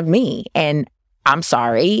reflection of me. And I'm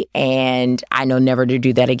sorry. And I know never to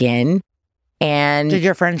do that again. And did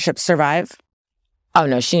your friendship survive? Oh,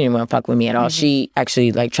 no, she didn't want to fuck with me at all. Mm-hmm. She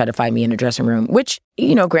actually like tried to fight me in the dressing room, which,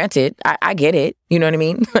 you know, granted, I get it. You know what I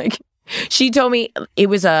mean? Like she told me it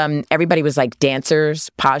was, everybody was like dancers,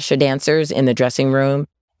 Pasha dancers in the dressing room.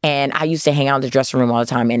 And I used to hang out in the dressing room all the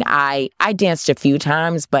time. And I danced a few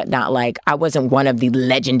times, but not like, I wasn't one of the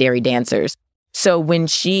legendary dancers. So when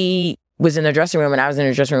she was in the dressing room and I was in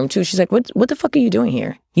the dressing room too, she's like, what the fuck are you doing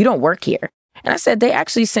here? You don't work here. And I said, they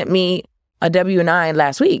actually sent me a W-9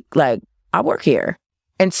 last week. Like, I work here.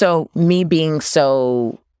 And so me being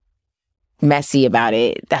so messy about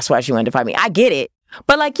it, that's why she wanted to fight me. I get it.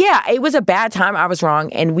 But like, yeah, it was a bad time. I was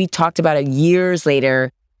wrong. And we talked about it years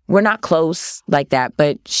later. We're not close like that,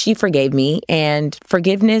 but she forgave me. And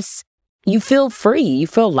forgiveness, you feel free. You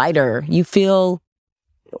feel lighter. You feel...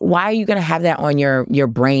 Why are you going to have that on your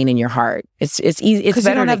brain and your heart? It's easy. It's because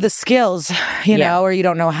you don't have the skills, you know, or you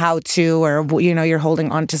don't know how to, or, you know, you're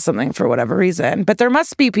holding on to something for whatever reason. But there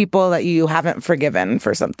must be people that you haven't forgiven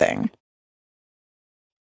for something.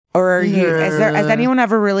 Or has anyone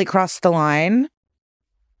ever really crossed the line?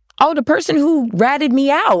 Oh, the person who ratted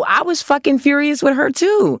me out. I was fucking furious with her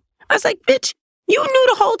too. I was like, bitch, you knew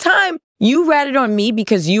the whole time you ratted on me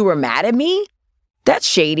because you were mad at me? That's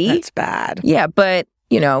shady. That's bad. Yeah, but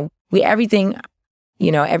you know, everything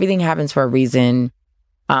happens for a reason.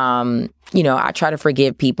 You know, I try to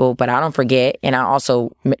forgive people, but I don't forget. And I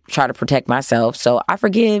also try to protect myself. So I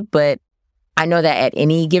forgive, but I know that at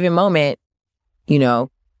any given moment, you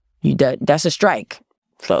know, that's a strike.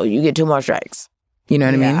 So you get 2 more strikes. You know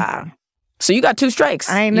what I mean? So you got 2 strikes.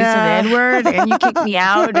 I know. You said the N-word and you kicked me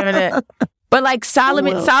out. But like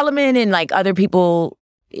Solomon and like other people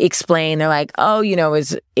explain, they're like, oh, you know,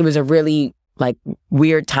 it was a really like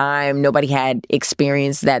weird time. Nobody had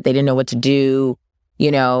experienced that. They didn't know what to do,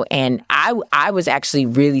 you know. And I was actually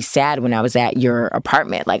really sad when I was at your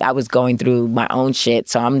apartment. Like I was going through my own shit.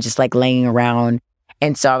 So I'm just like laying around.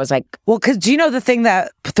 And so I was like, well, because do you know the thing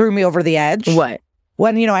that threw me over the edge? What?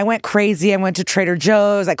 When, you know, I went crazy. I went to Trader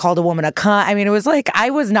Joe's. I called a woman a cunt. I mean, it was like I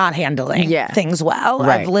was not handling things well.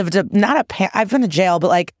 Right. I've been to jail, but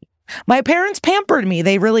like my parents pampered me.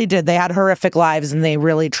 They really did. They had horrific lives and they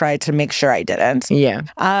really tried to make sure I didn't. Yeah.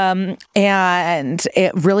 And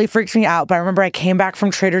it really freaked me out. But I remember I came back from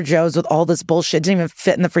Trader Joe's with all this bullshit. Didn't even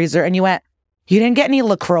fit in the freezer. And you went, you didn't get any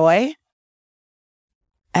LaCroix?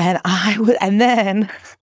 And then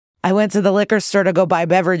I went to the liquor store to go buy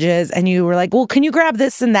beverages, and you were like, well, can you grab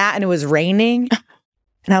this and that? And it was raining.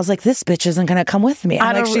 And I was like, this bitch isn't going to come with me.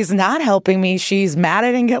 I'm like, she's not helping me. She's mad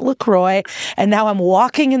I didn't get LaCroix. And now I'm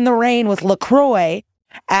walking in the rain with LaCroix.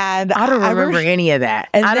 And I don't remember any of that.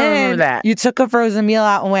 And I don't remember that. You took a frozen meal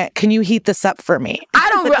out and went, can you heat this up for me?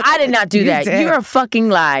 I did not do that. You're a fucking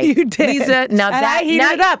lie. You did. Lisa, now and that I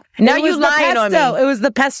heated it up. Now you lying on me. It was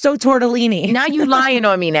the pesto tortellini. Now you lying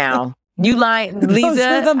on me now. You lying,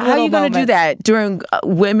 Lisa. How are you going to do that during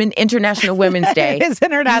International Women's Day? It's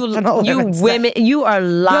International Women's Day. You are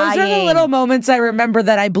lying. Those are the little moments I remember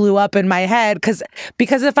that I blew up in my head because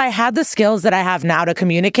if I had the skills that I have now to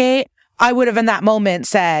communicate, I would have in that moment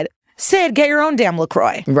said, Sid, get your own damn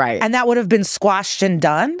LaCroix. Right. And that would have been squashed and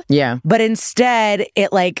done. Yeah. But instead,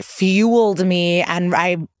 it like fueled me, and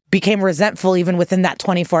I became resentful even within that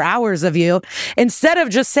 24 hours of you, instead of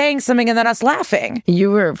just saying something and then us laughing.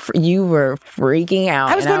 You were freaking out.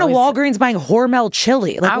 I was going to Walgreens buying Hormel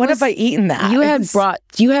chili. Like, when have I eaten that?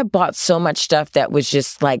 You had bought so much stuff that was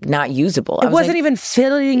just like not usable. It wasn't even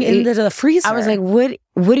fitting into the freezer. I was like,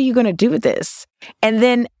 what are you going to do with this? And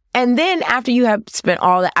then after you have spent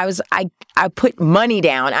all that, I put money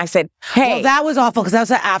down. I said, hey. Well, that was awful because that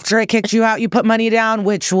was after I kicked you out. You put money down,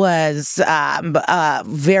 which was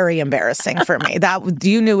very embarrassing for me. That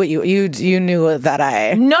you knew what you knew that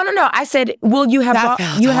I. No. I said, well, you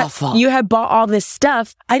had bought all this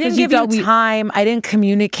stuff. I didn't give you time. I didn't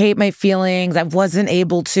communicate my feelings. I wasn't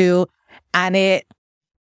able to, and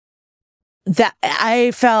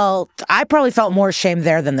I probably felt more shame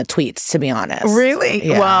there than the tweets, to be honest. Really?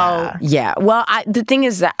 Yeah. Well, yeah. Well, the thing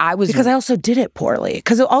is that because I also did it poorly.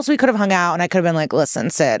 Because also we could have hung out, and I could have been like, "Listen,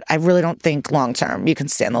 Sid, I really don't think long term you can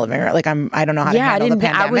stay in the living room. Like I don't know how to handle the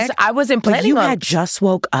pandemic." I wasn't planning. But you had just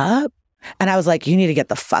woke up. And I was like, you need to get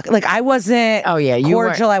the fuck... Like, I wasn't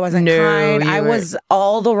cordial. I wasn't kind. I was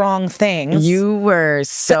all the wrong things. You were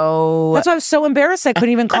so... That's why I was so embarrassed. I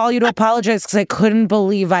couldn't even call you to apologize because I couldn't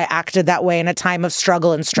believe I acted that way in a time of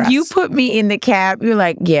struggle and stress. You put me in the cab. You're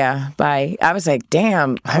like, yeah, bye. I was like,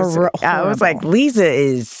 damn. I was like, Lisa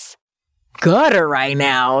is gutter right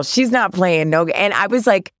now. She's not playing no... And I was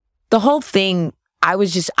like, the whole thing... I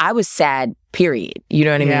was sad, period. You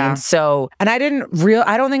know what I mean? So, and I don't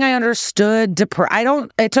think I understood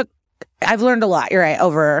I've learned a lot, you're right,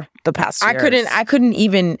 over the past years. I couldn't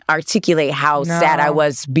even articulate how sad I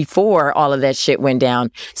was before all of that shit went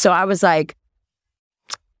down. So I was like,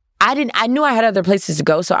 I knew I had other places to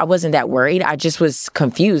go, so I wasn't that worried. I just was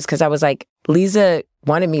confused because I was like, Lisa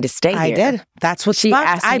wanted me to stay here. I did. That's what she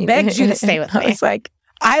asked me. I begged you to stay with me. I was like,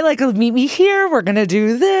 meet me here. We're going to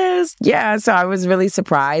do this. Yeah. So I was really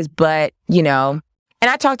surprised, but and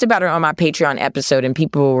I talked about it on my Patreon episode, and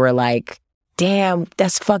people were like, damn,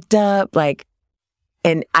 that's fucked up. Like,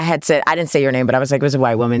 and I had said, I didn't say your name, but I was like, it was a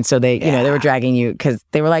white woman. So they, they were dragging you because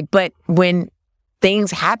they were like, but when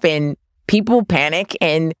things happen, people panic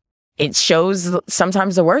and it shows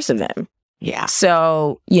sometimes the worst of them. Yeah.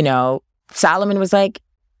 So, Solomon was like,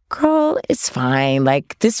 girl, it's fine.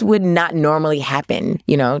 Like, this would not normally happen.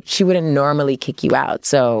 She wouldn't normally kick you out.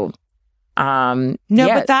 So, but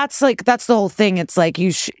that's the whole thing. It's like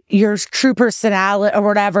your true personality or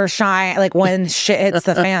whatever shine, like when shit hits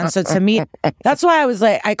the fan. So to me, that's why I was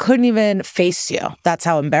like, I couldn't even face you. That's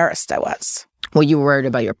how embarrassed I was. Well, you were worried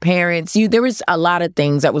about your parents. There was a lot of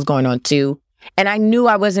things that was going on too. And I knew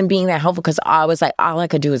I wasn't being that helpful because I was like, all I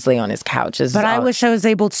could do is lay on his couch. But I wish I was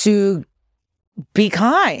able to be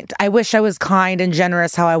kind. I wish I was kind and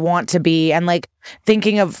generous how I want to be. And like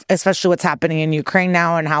thinking of especially what's happening in Ukraine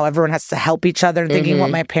now and how everyone has to help each other and thinking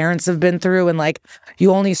what my parents have been through. And like,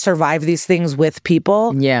 you only survive these things with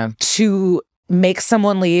people to make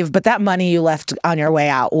someone leave. But that money you left on your way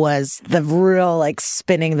out was the real like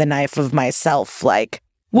spinning the knife of myself. Like,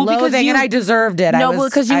 because and I deserved it. No,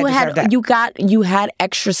 because you had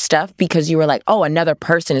extra stuff because you were like, oh, another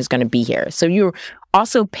person is going to be here. So you were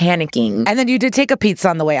also panicking. And then you did take a pizza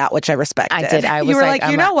on the way out, which I respected. I did. You were like,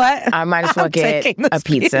 you know what? I might as well get a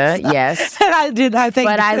pizza. Yes. And I did.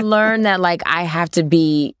 But I learned that like I have to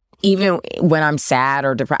be, even when I'm sad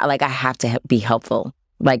or depressed, like I have to be helpful.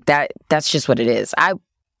 Like that's just what it is.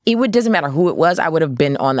 It doesn't matter who it was. I would have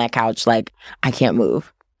been on that couch like, I can't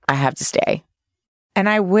move. I have to stay. And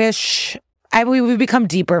I wish we've become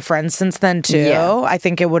deeper friends since then too. Yeah. I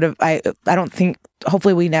think it would have. I don't think.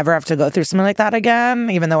 Hopefully, we never have to go through something like that again.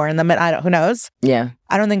 Even though we're in the mid. Who knows? Yeah.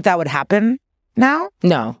 I don't think that would happen now.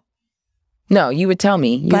 No. You would tell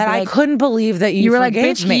me. But I couldn't believe that you were like,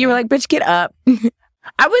 bitch. Me. You were like, bitch, get up.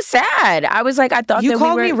 I was sad. I was like, I thought you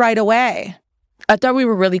called me right away. I thought we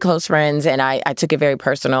were really close friends, and I took it very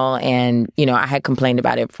personal. And, you know, I had complained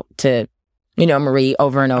about it to, you know, Marie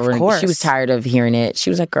over and over. Of course. She was tired of hearing it. She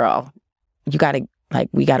was like, girl, you got to, like,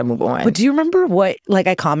 we got to move on. But do you remember what, like,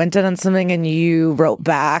 I commented on something and you wrote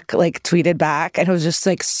back, like, tweeted back, and it was just,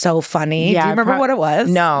 like, so funny? Yeah, do you remember what it was?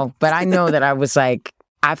 No, but I know that I was like,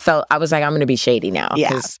 I'm going to be shady now. Yeah.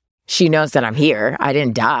 Because she knows that I'm here. I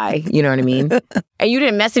didn't die. You know what I mean? And you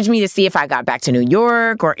didn't message me to see if I got back to New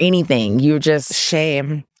York or anything. You were just...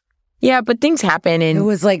 Shame. Yeah, but things happen. And it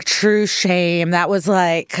was like true shame. That was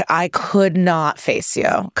like, I could not face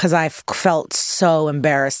you because I felt so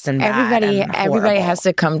embarrassed and bad everybody has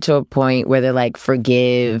to come to a point where they're like,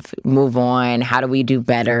 forgive, move on. How do we do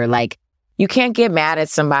better? Like, you can't get mad at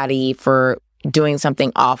somebody for doing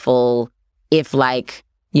something awful if, like,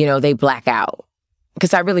 you know, they black out.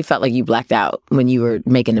 Because I really felt like you blacked out when you were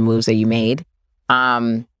making the moves that you made.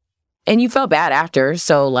 And you felt bad after.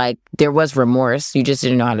 So, like, there was remorse. You just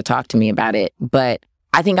didn't know how to talk to me about it. But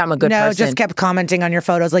I think I'm a good person. No, just kept commenting on your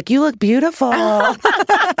photos like, you look beautiful. I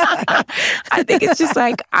think it's just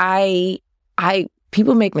like,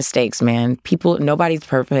 people make mistakes, man. Nobody's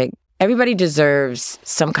perfect. Everybody deserves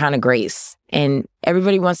some kind of grace. And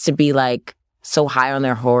everybody wants to be, like, so high on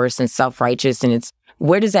their horse and self-righteous. And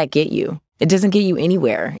where does that get you? It doesn't get you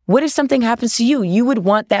anywhere. What if something happens to you? You would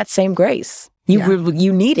want that same grace.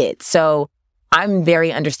 You need it. So I'm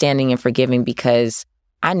very understanding and forgiving because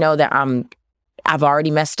I know that I've already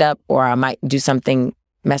messed up, or I might do something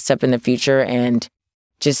messed up in the future, and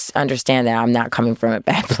just understand that I'm not coming from a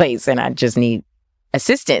bad place and I just need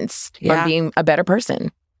assistance on being a better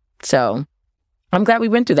person. So I'm glad we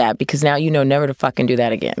went through that because now you know never to fucking do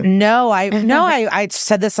that again. No, I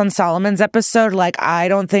said this on Solomon's episode. Like, I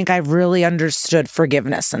don't think I really understood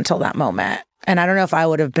forgiveness until that moment. And I don't know if I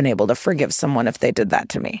would have been able to forgive someone if they did that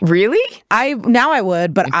to me. Really? Now I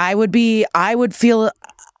would, but I would feel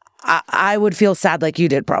sad like you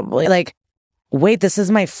did probably. Like, wait, this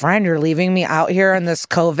is my friend. You're leaving me out here in this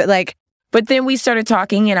COVID. Like, but then we started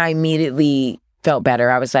talking and I immediately felt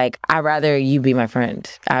better. I was like, I'd rather you be my friend.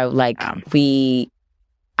 I would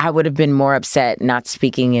have been more upset not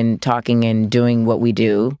speaking and talking and doing what we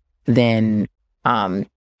do than,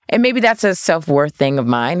 and maybe that's a self-worth thing of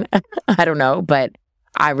mine. I don't know, but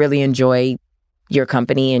I really enjoy your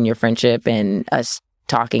company and your friendship and us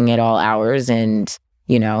talking at all hours. And,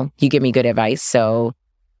 you know, you give me good advice. So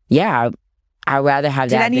yeah, I'd rather have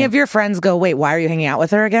that. Did any of your friends go, wait, why are you hanging out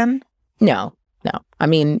with her again? No. I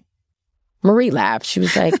mean, Marie laughed. She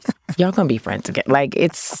was like, y'all gonna be friends again. Like,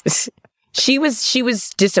 she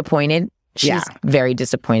was disappointed. She's very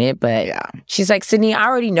disappointed, but she's like, Sydnee, I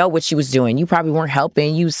already know what she was doing. You probably weren't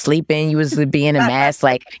helping. You was sleeping. You was being a mess.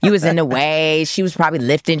 Like, you was in the way. She was probably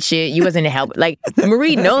lifting shit. You wasn't helping. Like,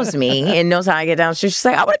 Marie knows me and knows how I get down. She's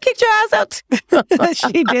like, I would have kicked your ass out.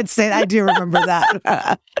 She did say that. I do remember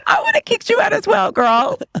that. I would have kicked you out as well,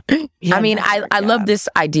 girl. Yeah, I mean, I love this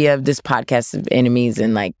idea of this podcast of enemies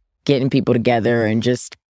and, like, getting people together and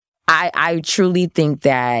just, I truly think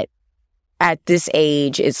that at this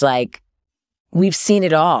age, it's like, we've seen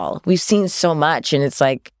it all. We've seen so much. And it's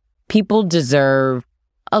like, people deserve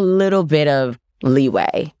a little bit of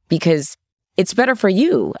leeway because it's better for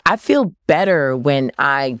you. I feel better when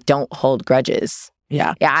I don't hold grudges.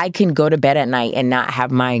 Yeah. I can go to bed at night and not have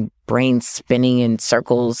my brain spinning in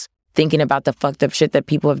circles thinking about the fucked up shit that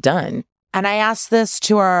people have done. And I asked this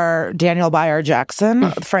to our Daniel Bayer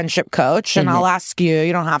Jackson, friendship coach, and I'll ask you,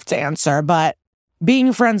 you don't have to answer, but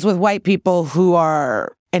being friends with white people who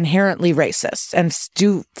are inherently racist and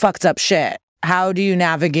do fucked up shit, how do you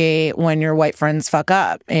navigate when your white friends fuck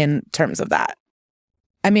up in terms of that?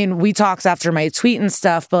 I mean, we talked after my tweet and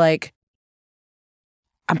stuff, but, like,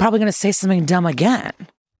 I'm probably going to say something dumb again.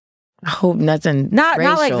 I hope nothing not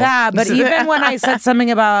like that, but even when I said something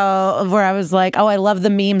about where I was like, oh, I love the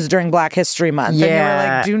memes during Black History Month. And you were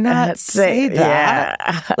like, do not say that.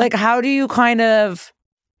 Yeah. Like, how do you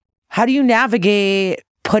navigate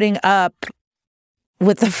putting up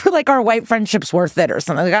with like, our white friendship's worth it or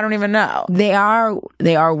something? Like, I don't even know. They are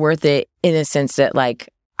worth it in a sense that, like,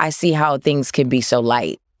 I see how things can be so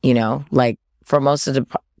light, you know, like, for most of the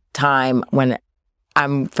time when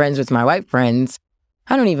I'm friends with my white friends,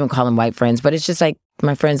 I don't even call them white friends, but it's just like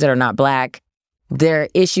my friends that are not Black, their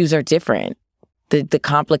issues are different. The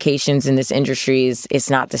complications in this industry it's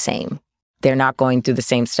not the same. They're not going through the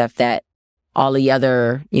same stuff that all the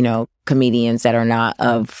other, you know, comedians that are not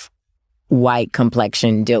of white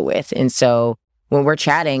complexion deal with. And so when we're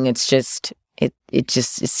chatting, it's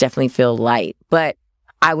definitely feel light. But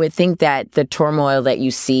I would think that the turmoil that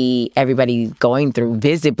you see everybody going through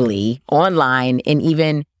visibly online, and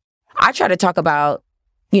even I try to talk about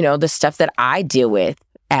the stuff that I deal with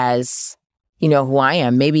as, who I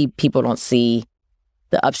am. Maybe people don't see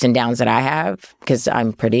the ups and downs that I have because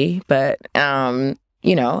I'm pretty, but, I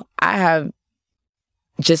have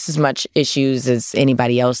just as much issues as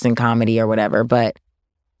anybody else in comedy or whatever. But,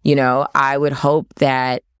 I would hope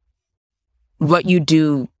that what you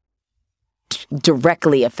do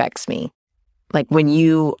directly affects me. Like when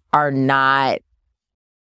you're not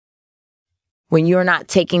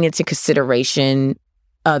taking into consideration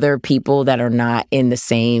other people that are not in the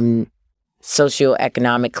same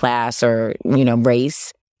socioeconomic class or,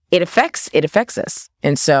 race, it affects us.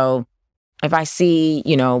 And so if I see,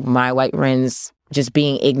 my white friends just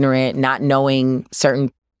being ignorant, not knowing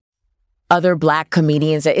certain other Black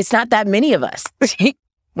comedians, it's not that many of us.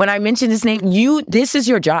 When I mention this name, this is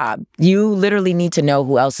your job. You literally need to know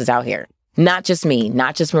who else is out here. Not just me,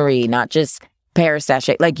 not just Marie, not just Paris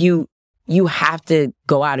Sachet. Like you have to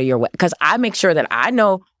go out of your way. Because I make sure that I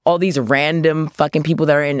know all these random fucking people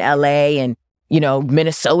that are in LA and,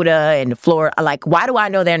 Minnesota and Florida. Like, why do I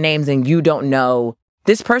know their names and you don't know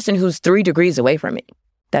this person who's 3 degrees away from me?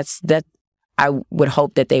 That I would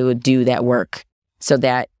hope that they would do that work so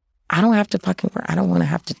that I don't have to fucking work. I don't want to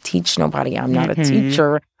have to teach nobody. I'm not a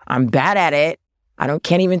teacher. I'm bad at it.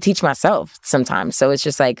 Can't even teach myself sometimes. So it's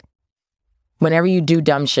just like, whenever you do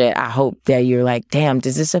dumb shit, I hope that you're like, damn,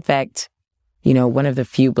 does this affect, one of the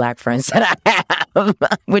few Black friends that I have,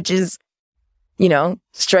 which is,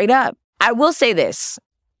 straight up. I will say this.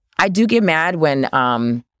 I do get mad when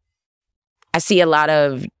I see a lot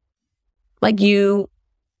of like your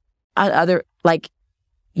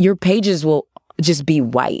pages will just be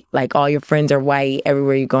white. Like all your friends are white.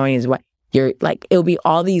 Everywhere you're going is white. You're like, it'll be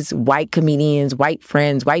all these white comedians, white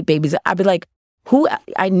friends, white babies. I'd be like, who?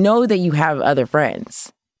 I know that you have other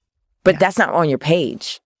friends, but that's not on your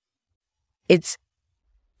page. It's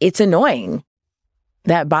annoying.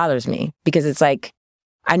 That bothers me because it's like,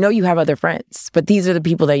 I know you have other friends, but these are the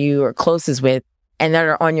people that you are closest with and that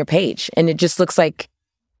are on your page. And it just looks like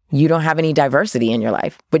you don't have any diversity in your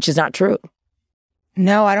life, which is not true.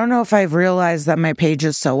 No, I don't know if I've realized that my page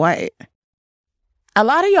is so white. A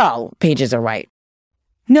lot of y'all pages are white.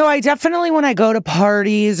 No, I definitely, when I go to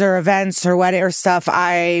parties or events or wedding or stuff,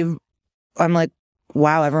 I'm like,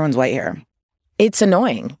 wow, everyone's white here. It's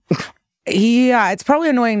annoying. Yeah, it's probably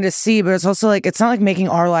annoying to see, but it's also like, it's not like making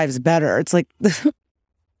our lives better. It's like,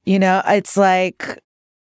 it's like...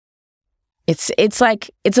 It's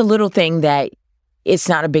like, it's a little thing that it's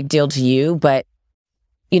not a big deal to you, but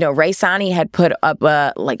Ray Sani had put up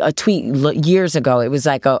a tweet years ago. It was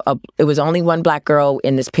like it was only one Black girl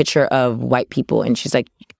in this picture of white people. And she's like,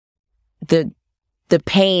 the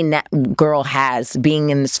pain that girl has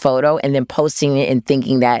being in this photo and then posting it and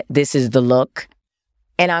thinking that this is the look.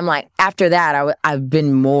 And I'm like, after that, I've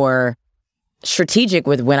been more strategic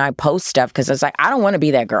with when I post stuff because it's like, I don't want to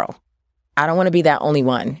be that girl. I don't want to be that only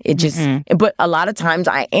one. It just, but a lot of times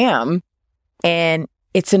I am. And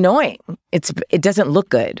it's annoying. It doesn't look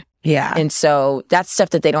good. Yeah. And so that's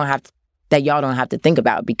stuff that that y'all don't have to think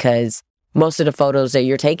about because most of the photos that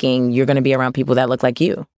you're taking, you're going to be around people that look like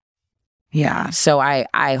you. Yeah. So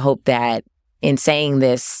I hope that in saying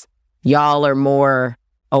this, y'all are more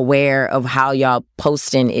aware of how y'all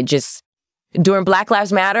posting. It just, during Black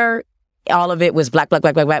Lives Matter, all of it was black.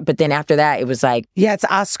 But then after that, it was like... Yeah, it's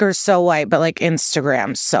Oscars so white, but like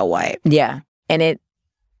Instagram so white. Yeah. And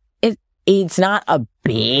it's not a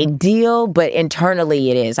big deal, but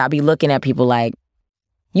internally it is. I'll be looking at people like,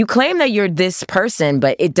 you claim that you're this person,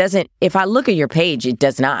 but it doesn't, if I look at your page, it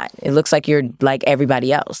does not. It looks like you're like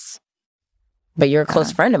everybody else. But you're a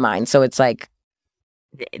close friend of mine. So it's like,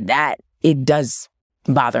 that, it does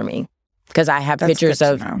bother me. Because I have pictures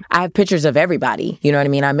of everybody. You know what I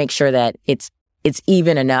mean? I make sure that it's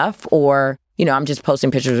even enough, or, I'm just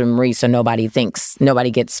posting pictures of Marie so nobody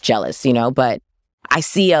gets jealous, but I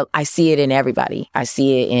see it in everybody. I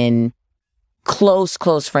see it in close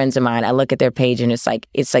friends of mine. I look at their page and it's like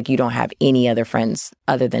you don't have any other friends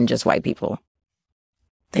other than just white people.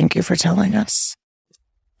 Thank you for telling us.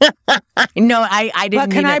 No, I didn't.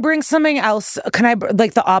 But can I bring something else? Can I,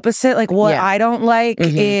 like, the opposite? Like, what I don't like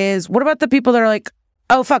is, what about the people that are like,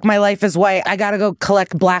 oh, fuck, my life is white. I gotta go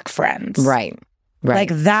collect Black friends. Right. Like,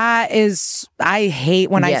 that is, I hate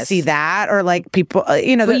when I see that, or like people, but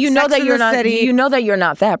you know that you're not. You know that you're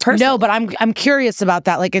not that person. No, but I'm curious about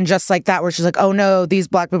that. Like, and just like that, where she's like, oh no, these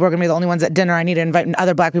Black people are gonna be the only ones at dinner. I need to invite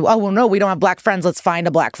other Black people. Oh well, no, we don't have Black friends. Let's find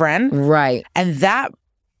a Black friend. Right. And that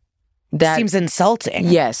seems insulting.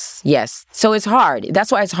 Yes. So it's hard.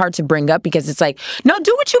 That's why it's hard to bring up, because it's like, no,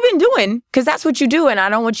 do what you've been doing, because that's what you do, and I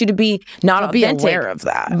don't want you to be not authentic. Be aware of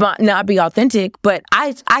that, but not be authentic. But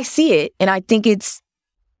I see it, and I think it's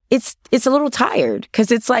it's a little tired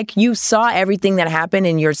because it's like you saw everything that happened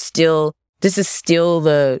and this is still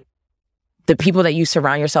the people that you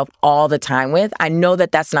surround yourself all the time with. I know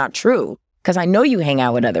that that's not true because I know you hang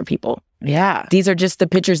out with other people. Yeah. These are just the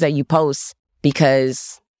pictures that you post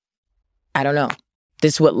because, I don't know,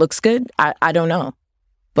 this is what looks good? I don't know.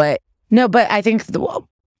 But no, but I think,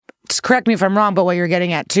 just correct me if I'm wrong, but what you're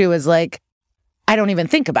getting at too is like, I don't even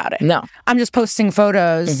think about it. No. I'm just posting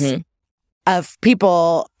photos of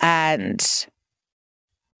people and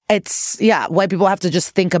white people have to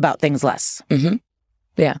just think about things less. Mm-hmm.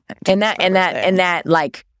 Yeah. And that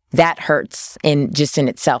like, that hurts in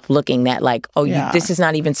itself, looking that like, this is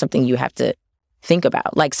not even something you have to think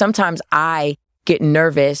about. Like sometimes I get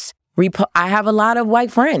nervous. I have a lot of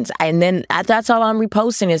white friends and then that's all I'm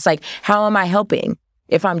reposting. It's like, how am I helping?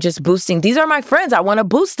 If I'm just boosting, these are my friends, I want to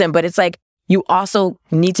boost them. But it's like, you also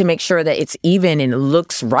need to make sure that it's even and it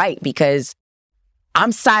looks right because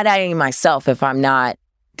I'm side-eyeing myself if I'm not.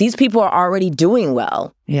 These people are already doing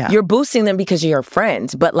well. Yeah. You're boosting them because you're your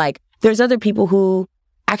friends. But like, there's other people who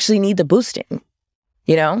actually need the boosting,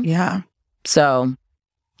 you know? Yeah. So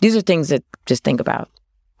these are things that just think about.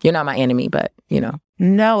 You're not my enemy, but you know.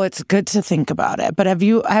 No, it's good to think about it. But have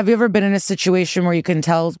you ever been in a situation where you can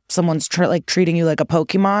tell someone's treating you like a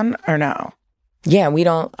Pokemon or no? Yeah,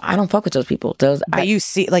 I don't fuck with those people. But you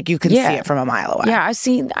see, like you can see it from a mile away. Yeah,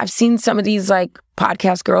 I've seen some of these like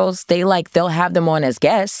podcast girls, they'll have them on as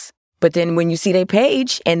guests, but then when you see their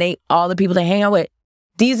page and all the people they hang out with,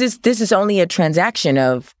 this is only a transaction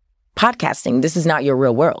of podcasting. This is not your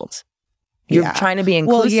real world. You're trying to be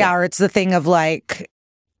inclusive. Well, yeah, or it's the thing of like,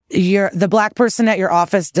 the black person at your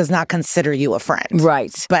office does not consider you a friend.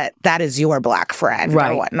 Right. But that is your black friend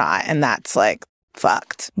or whatnot. And that's like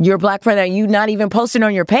fucked. Your black friend that you not even posting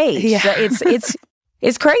on your page. Yeah. So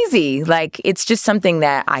it's crazy. Like, it's just something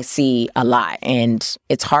that I see a lot. And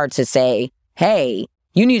it's hard to say, hey,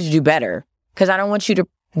 you need to do better. Because I don't want you to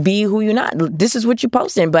be who you're not. This is what you're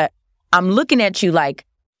posting. But I'm looking at you like,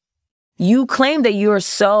 you claim that you're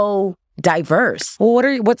so diverse.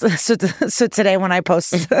 Well, so today when I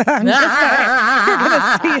post, I'm just saying, you're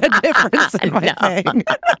gonna see a difference in my thing.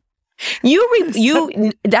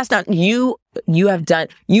 You have done.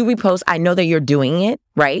 You repost. I know that you're doing it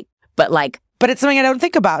right, but it's something I don't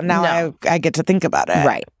think about now. I get to think about it.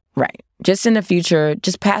 Right. Just in the future,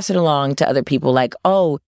 just pass it along to other people. Like,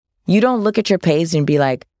 oh, you don't look at your page and be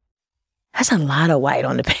like, that's a lot of white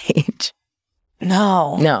on the page.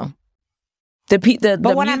 No.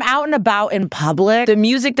 But when I'm out and about in public, the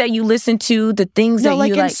music that you listen to, the things that you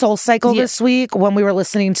like. in Soul Cycle this week, when we were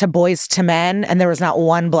listening to Boys to Men, and there was not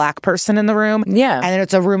one black person in the room. Yeah. And then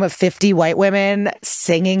it's a room of 50 white women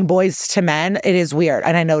singing Boys to Men. It is weird.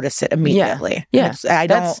 And I notice it immediately. Yeah. I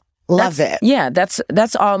don't love it. Yeah. That's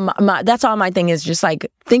all my thing is, just like,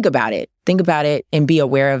 think about it. Think about it and be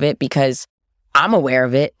aware of it, because I'm aware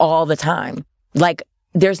of it all the time. Like,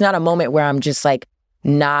 there's not a moment where I'm just like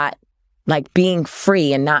not like being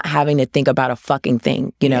free and not having to think about a fucking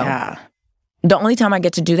thing, you know? Yeah. The only time I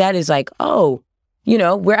get to do that is like, oh, you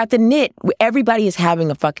know, we're at the knit. Everybody is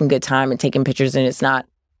having a fucking good time and taking pictures, and it's not,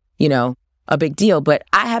 you know, a big deal. But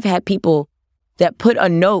I have had people that put a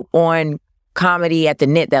note on comedy at the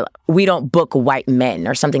knit that we don't book white men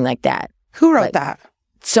or something like that. Who wrote that?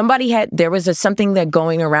 There was something that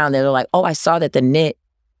going around that they're like, oh, I saw that the knit,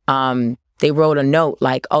 they wrote a note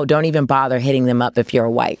like, oh, don't even bother hitting them up if you're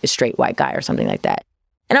a straight white guy or something like that.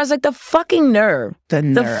 And I was like, the fucking nerve.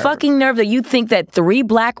 The fucking nerve that you think that 3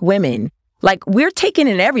 black women, like, we're taking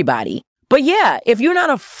in everybody. But yeah, if you're not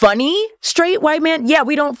a funny straight white man, yeah,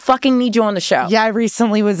 we don't fucking need you on the show. Yeah, I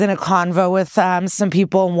recently was in a convo with some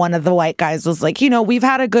people, and one of the white guys was like, you know, we've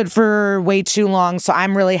had it good for way too long, so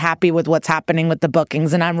I'm really happy with what's happening with the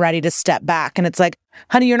bookings, and I'm ready to step back. And it's like,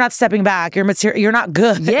 honey, you're not stepping back. You're not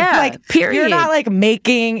good. Yeah, like, period. You're not like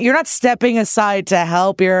you're not stepping aside to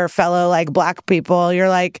help your fellow like black people. You're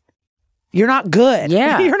like, you're not good.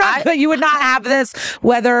 Yeah. You're not good. You would not have this,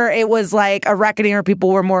 whether it was like a reckoning or people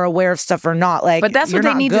were more aware of stuff or not. Like, but that's what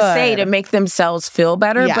they need to say to make themselves feel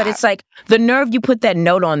better. Yeah. But it's like, the nerve you put that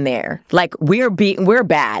note on there. Like, we're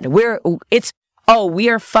bad. We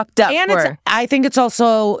are fucked up. And I think it's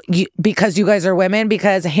also because you guys are women,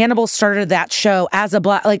 because Hannibal started that show as a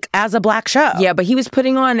black show. Yeah, but he was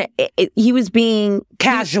putting on, he was being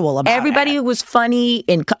casual about everybody it. Was funny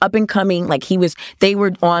and up and coming. Like, they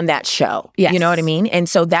were on that show. Yes. You know what I mean? And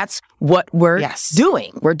so that's what we're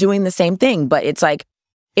doing. We're doing the same thing. But it's like,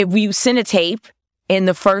 if you send a tape in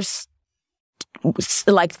the first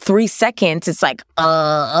like 3 seconds, it's like,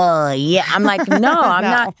 yeah. I'm like, no, I'm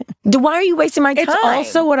not. Why are you wasting my time? It's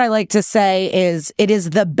also what I like to say is, it is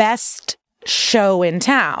the best show in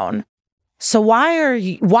town. So why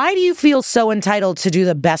do you feel so entitled to do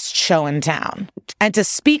the best show in town and to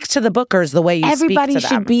speak to the bookers the way you Everybody speak to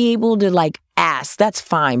them? should be able to like ask. That's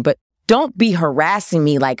fine. But don't be harassing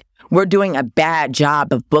me like we're doing a bad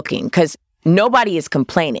job of booking, because nobody is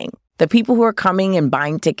complaining. The people who are coming and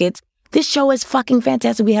buying tickets, this show is fucking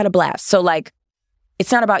fantastic. We had a blast. So like,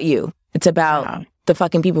 it's not about you. It's about the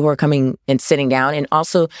fucking people who are coming and sitting down, and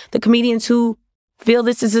also the comedians who feel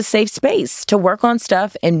this is a safe space to work on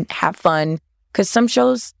stuff and have fun, because some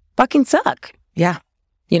shows fucking suck. Yeah.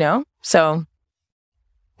 You know? So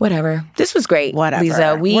whatever. This was great, Whatever.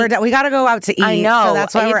 Lisa. We got to go out to eat. I know. So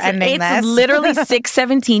that's why we're ending this. It's literally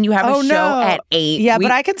 6:17. You have a show at 8. Yeah, but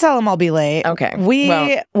I can tell them I'll be late. Okay.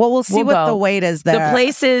 We'll see what go. the wait is there. The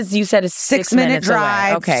place is, you said, a 6-minute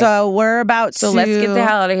drive. away. Okay. So we're about So let's get the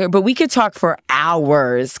hell out of here. But we could talk for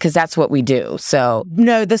hours, because that's what we do. So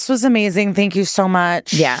no, this was amazing. Thank you so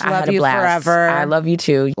much. yeah, I love had a you blast. forever. I love you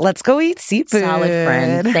too. Let's go eat seafood. Solid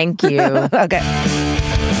friend. Thank you. Okay.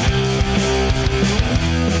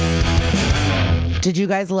 Did you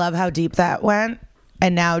guys love how deep that went?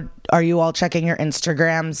 And now, are you all checking your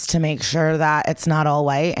Instagrams to make sure that it's not all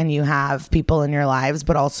white and you have people in your lives,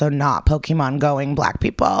 but also not Pokemon going black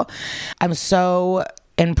people? I'm so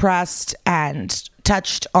impressed and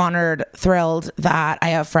touched, honored, thrilled that I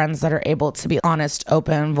have friends that are able to be honest,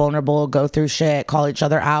 open, vulnerable, go through shit, call each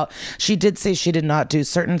other out. She did say she did not do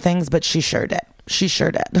certain things, but she sure did. She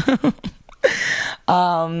sure did.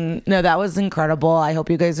 No, that was incredible. I hope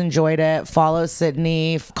you guys enjoyed it. Follow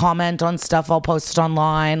Sydnee, comment on stuff I'll post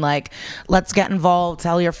online. Like, let's get involved.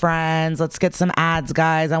 Tell your friends. Let's get some ads,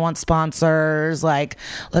 guys. I want sponsors. Like,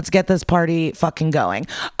 let's get this party fucking going.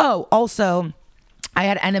 Oh, also, I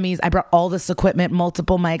had enemies. I brought all this equipment,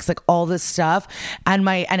 multiple mics, like all this stuff. And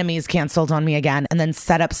my enemies canceled on me again and then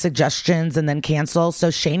set up suggestions and then cancel. So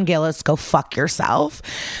Shane Gillis, go fuck yourself.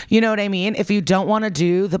 You know what I mean? If you don't want to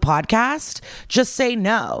do the podcast, just say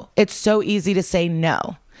no. It's so easy to say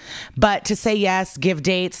no. But to say yes, give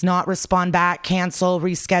dates, not respond back, cancel,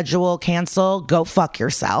 reschedule, cancel, go fuck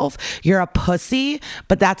yourself. You're a pussy,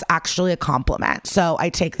 but that's actually a compliment. So I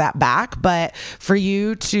take that back. But for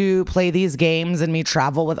you to play these games and me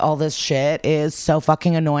travel with all this shit is so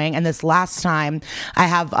fucking annoying. And this last time I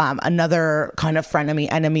have another kind of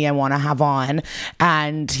enemy I want to have on.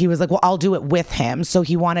 And he was like, well, I'll do it with him. So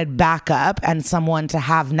he wanted backup and someone to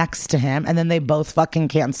have next to him. And then they both fucking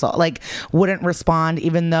cancel. Like, wouldn't respond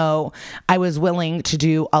even though I was willing to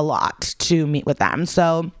do a lot to meet with them.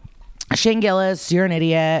 So Shane Gillis, you're an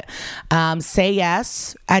idiot. Say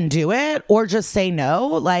yes and do it, or just say no.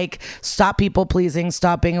 Like, stop people pleasing,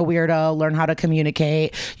 stop being a weirdo, learn how to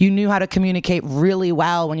communicate. You knew how to communicate really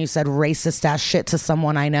well when you said racist ass shit to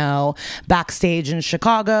someone I know backstage in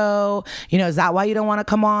Chicago. You know, is that why you don't want to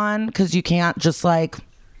come on? Because you can't just like,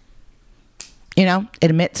 you know,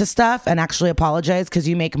 admit to stuff and actually apologize, because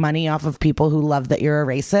you make money off of people who love that you're a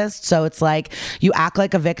racist. So it's like you act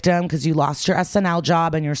like a victim because you lost your SNL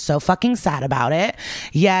job and you're so fucking sad about it.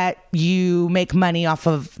 Yet you make money off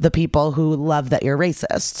of the people who love that you're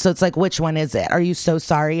racist. So it's like, which one is it? Are you so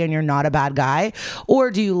sorry and you're not a bad guy? Or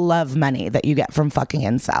do you love money that you get from fucking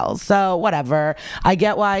incels? So whatever. I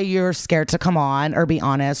get why you're scared to come on or be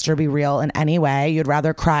honest or be real in any way. You'd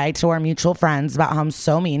rather cry to our mutual friends about how I'm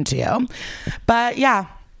so mean to you. But yeah,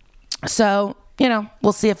 so, you know,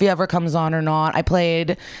 we'll see if he ever comes on or not. I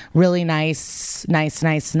played really nice, such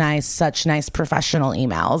nice professional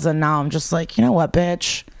emails. And now I'm just like, you know what,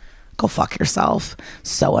 bitch? Go fuck yourself.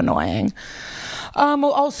 So annoying.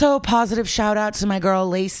 Also, positive shout out to my girl,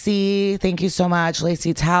 Lacey. Thank you so much,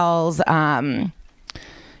 Lacey Tells.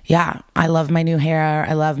 Yeah, I love my new hair.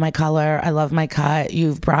 I love my color. I love my cut.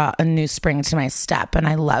 You've brought a new spring to my step, and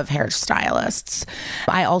I love hairstylists.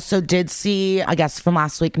 I also did see, I guess from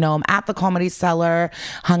last week, Noam at the Comedy Cellar,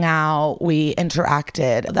 hung out, we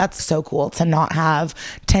interacted. That's so cool to not have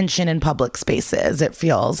tension in public spaces. It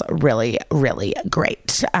feels really, really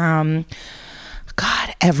great.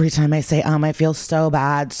 God, every time I say I feel so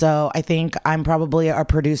bad. So I think I'm probably our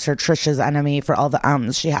producer Trisha's enemy for all the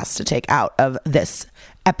she has to take out of this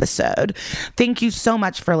episode. Thank you so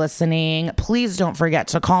much for listening. Please don't forget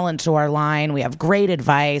to call into our line. We have great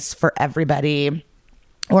advice for everybody.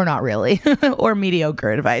 Or not really, or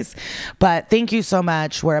mediocre advice. But thank you so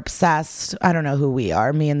much. We're obsessed. I don't know who we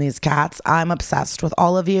are, me and these cats. I'm obsessed with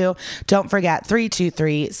all of you. Don't forget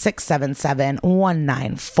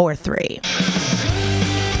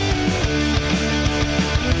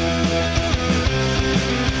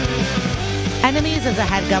 323-677-1943. Enemies is a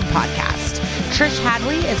HeadGum podcast. Trish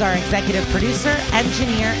Hadley is our executive producer,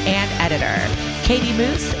 engineer, and editor. Katie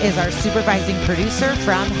Moose is our supervising producer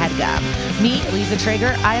from HeadGum. Me, Lisa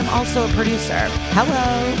Traeger, I am also a producer.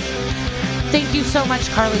 Hello. Thank you so much,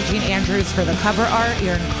 Carly Jean Andrews, for the cover art.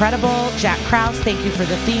 You're incredible. Jack Krause, thank you for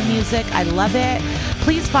the theme music. I love it.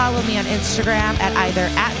 Please follow me on Instagram at either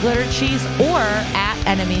 @GlitterCheese or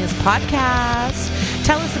 @EnemiesPodcast.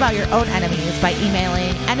 Tell us about your own enemies by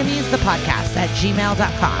emailing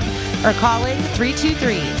enemiesthepodcast@gmail.com or calling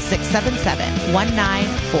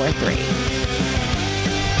 323-677-1943.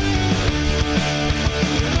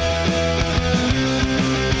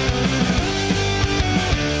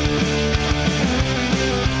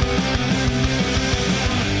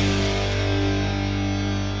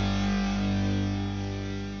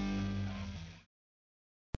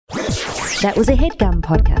 That was a HeadGum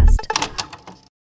podcast.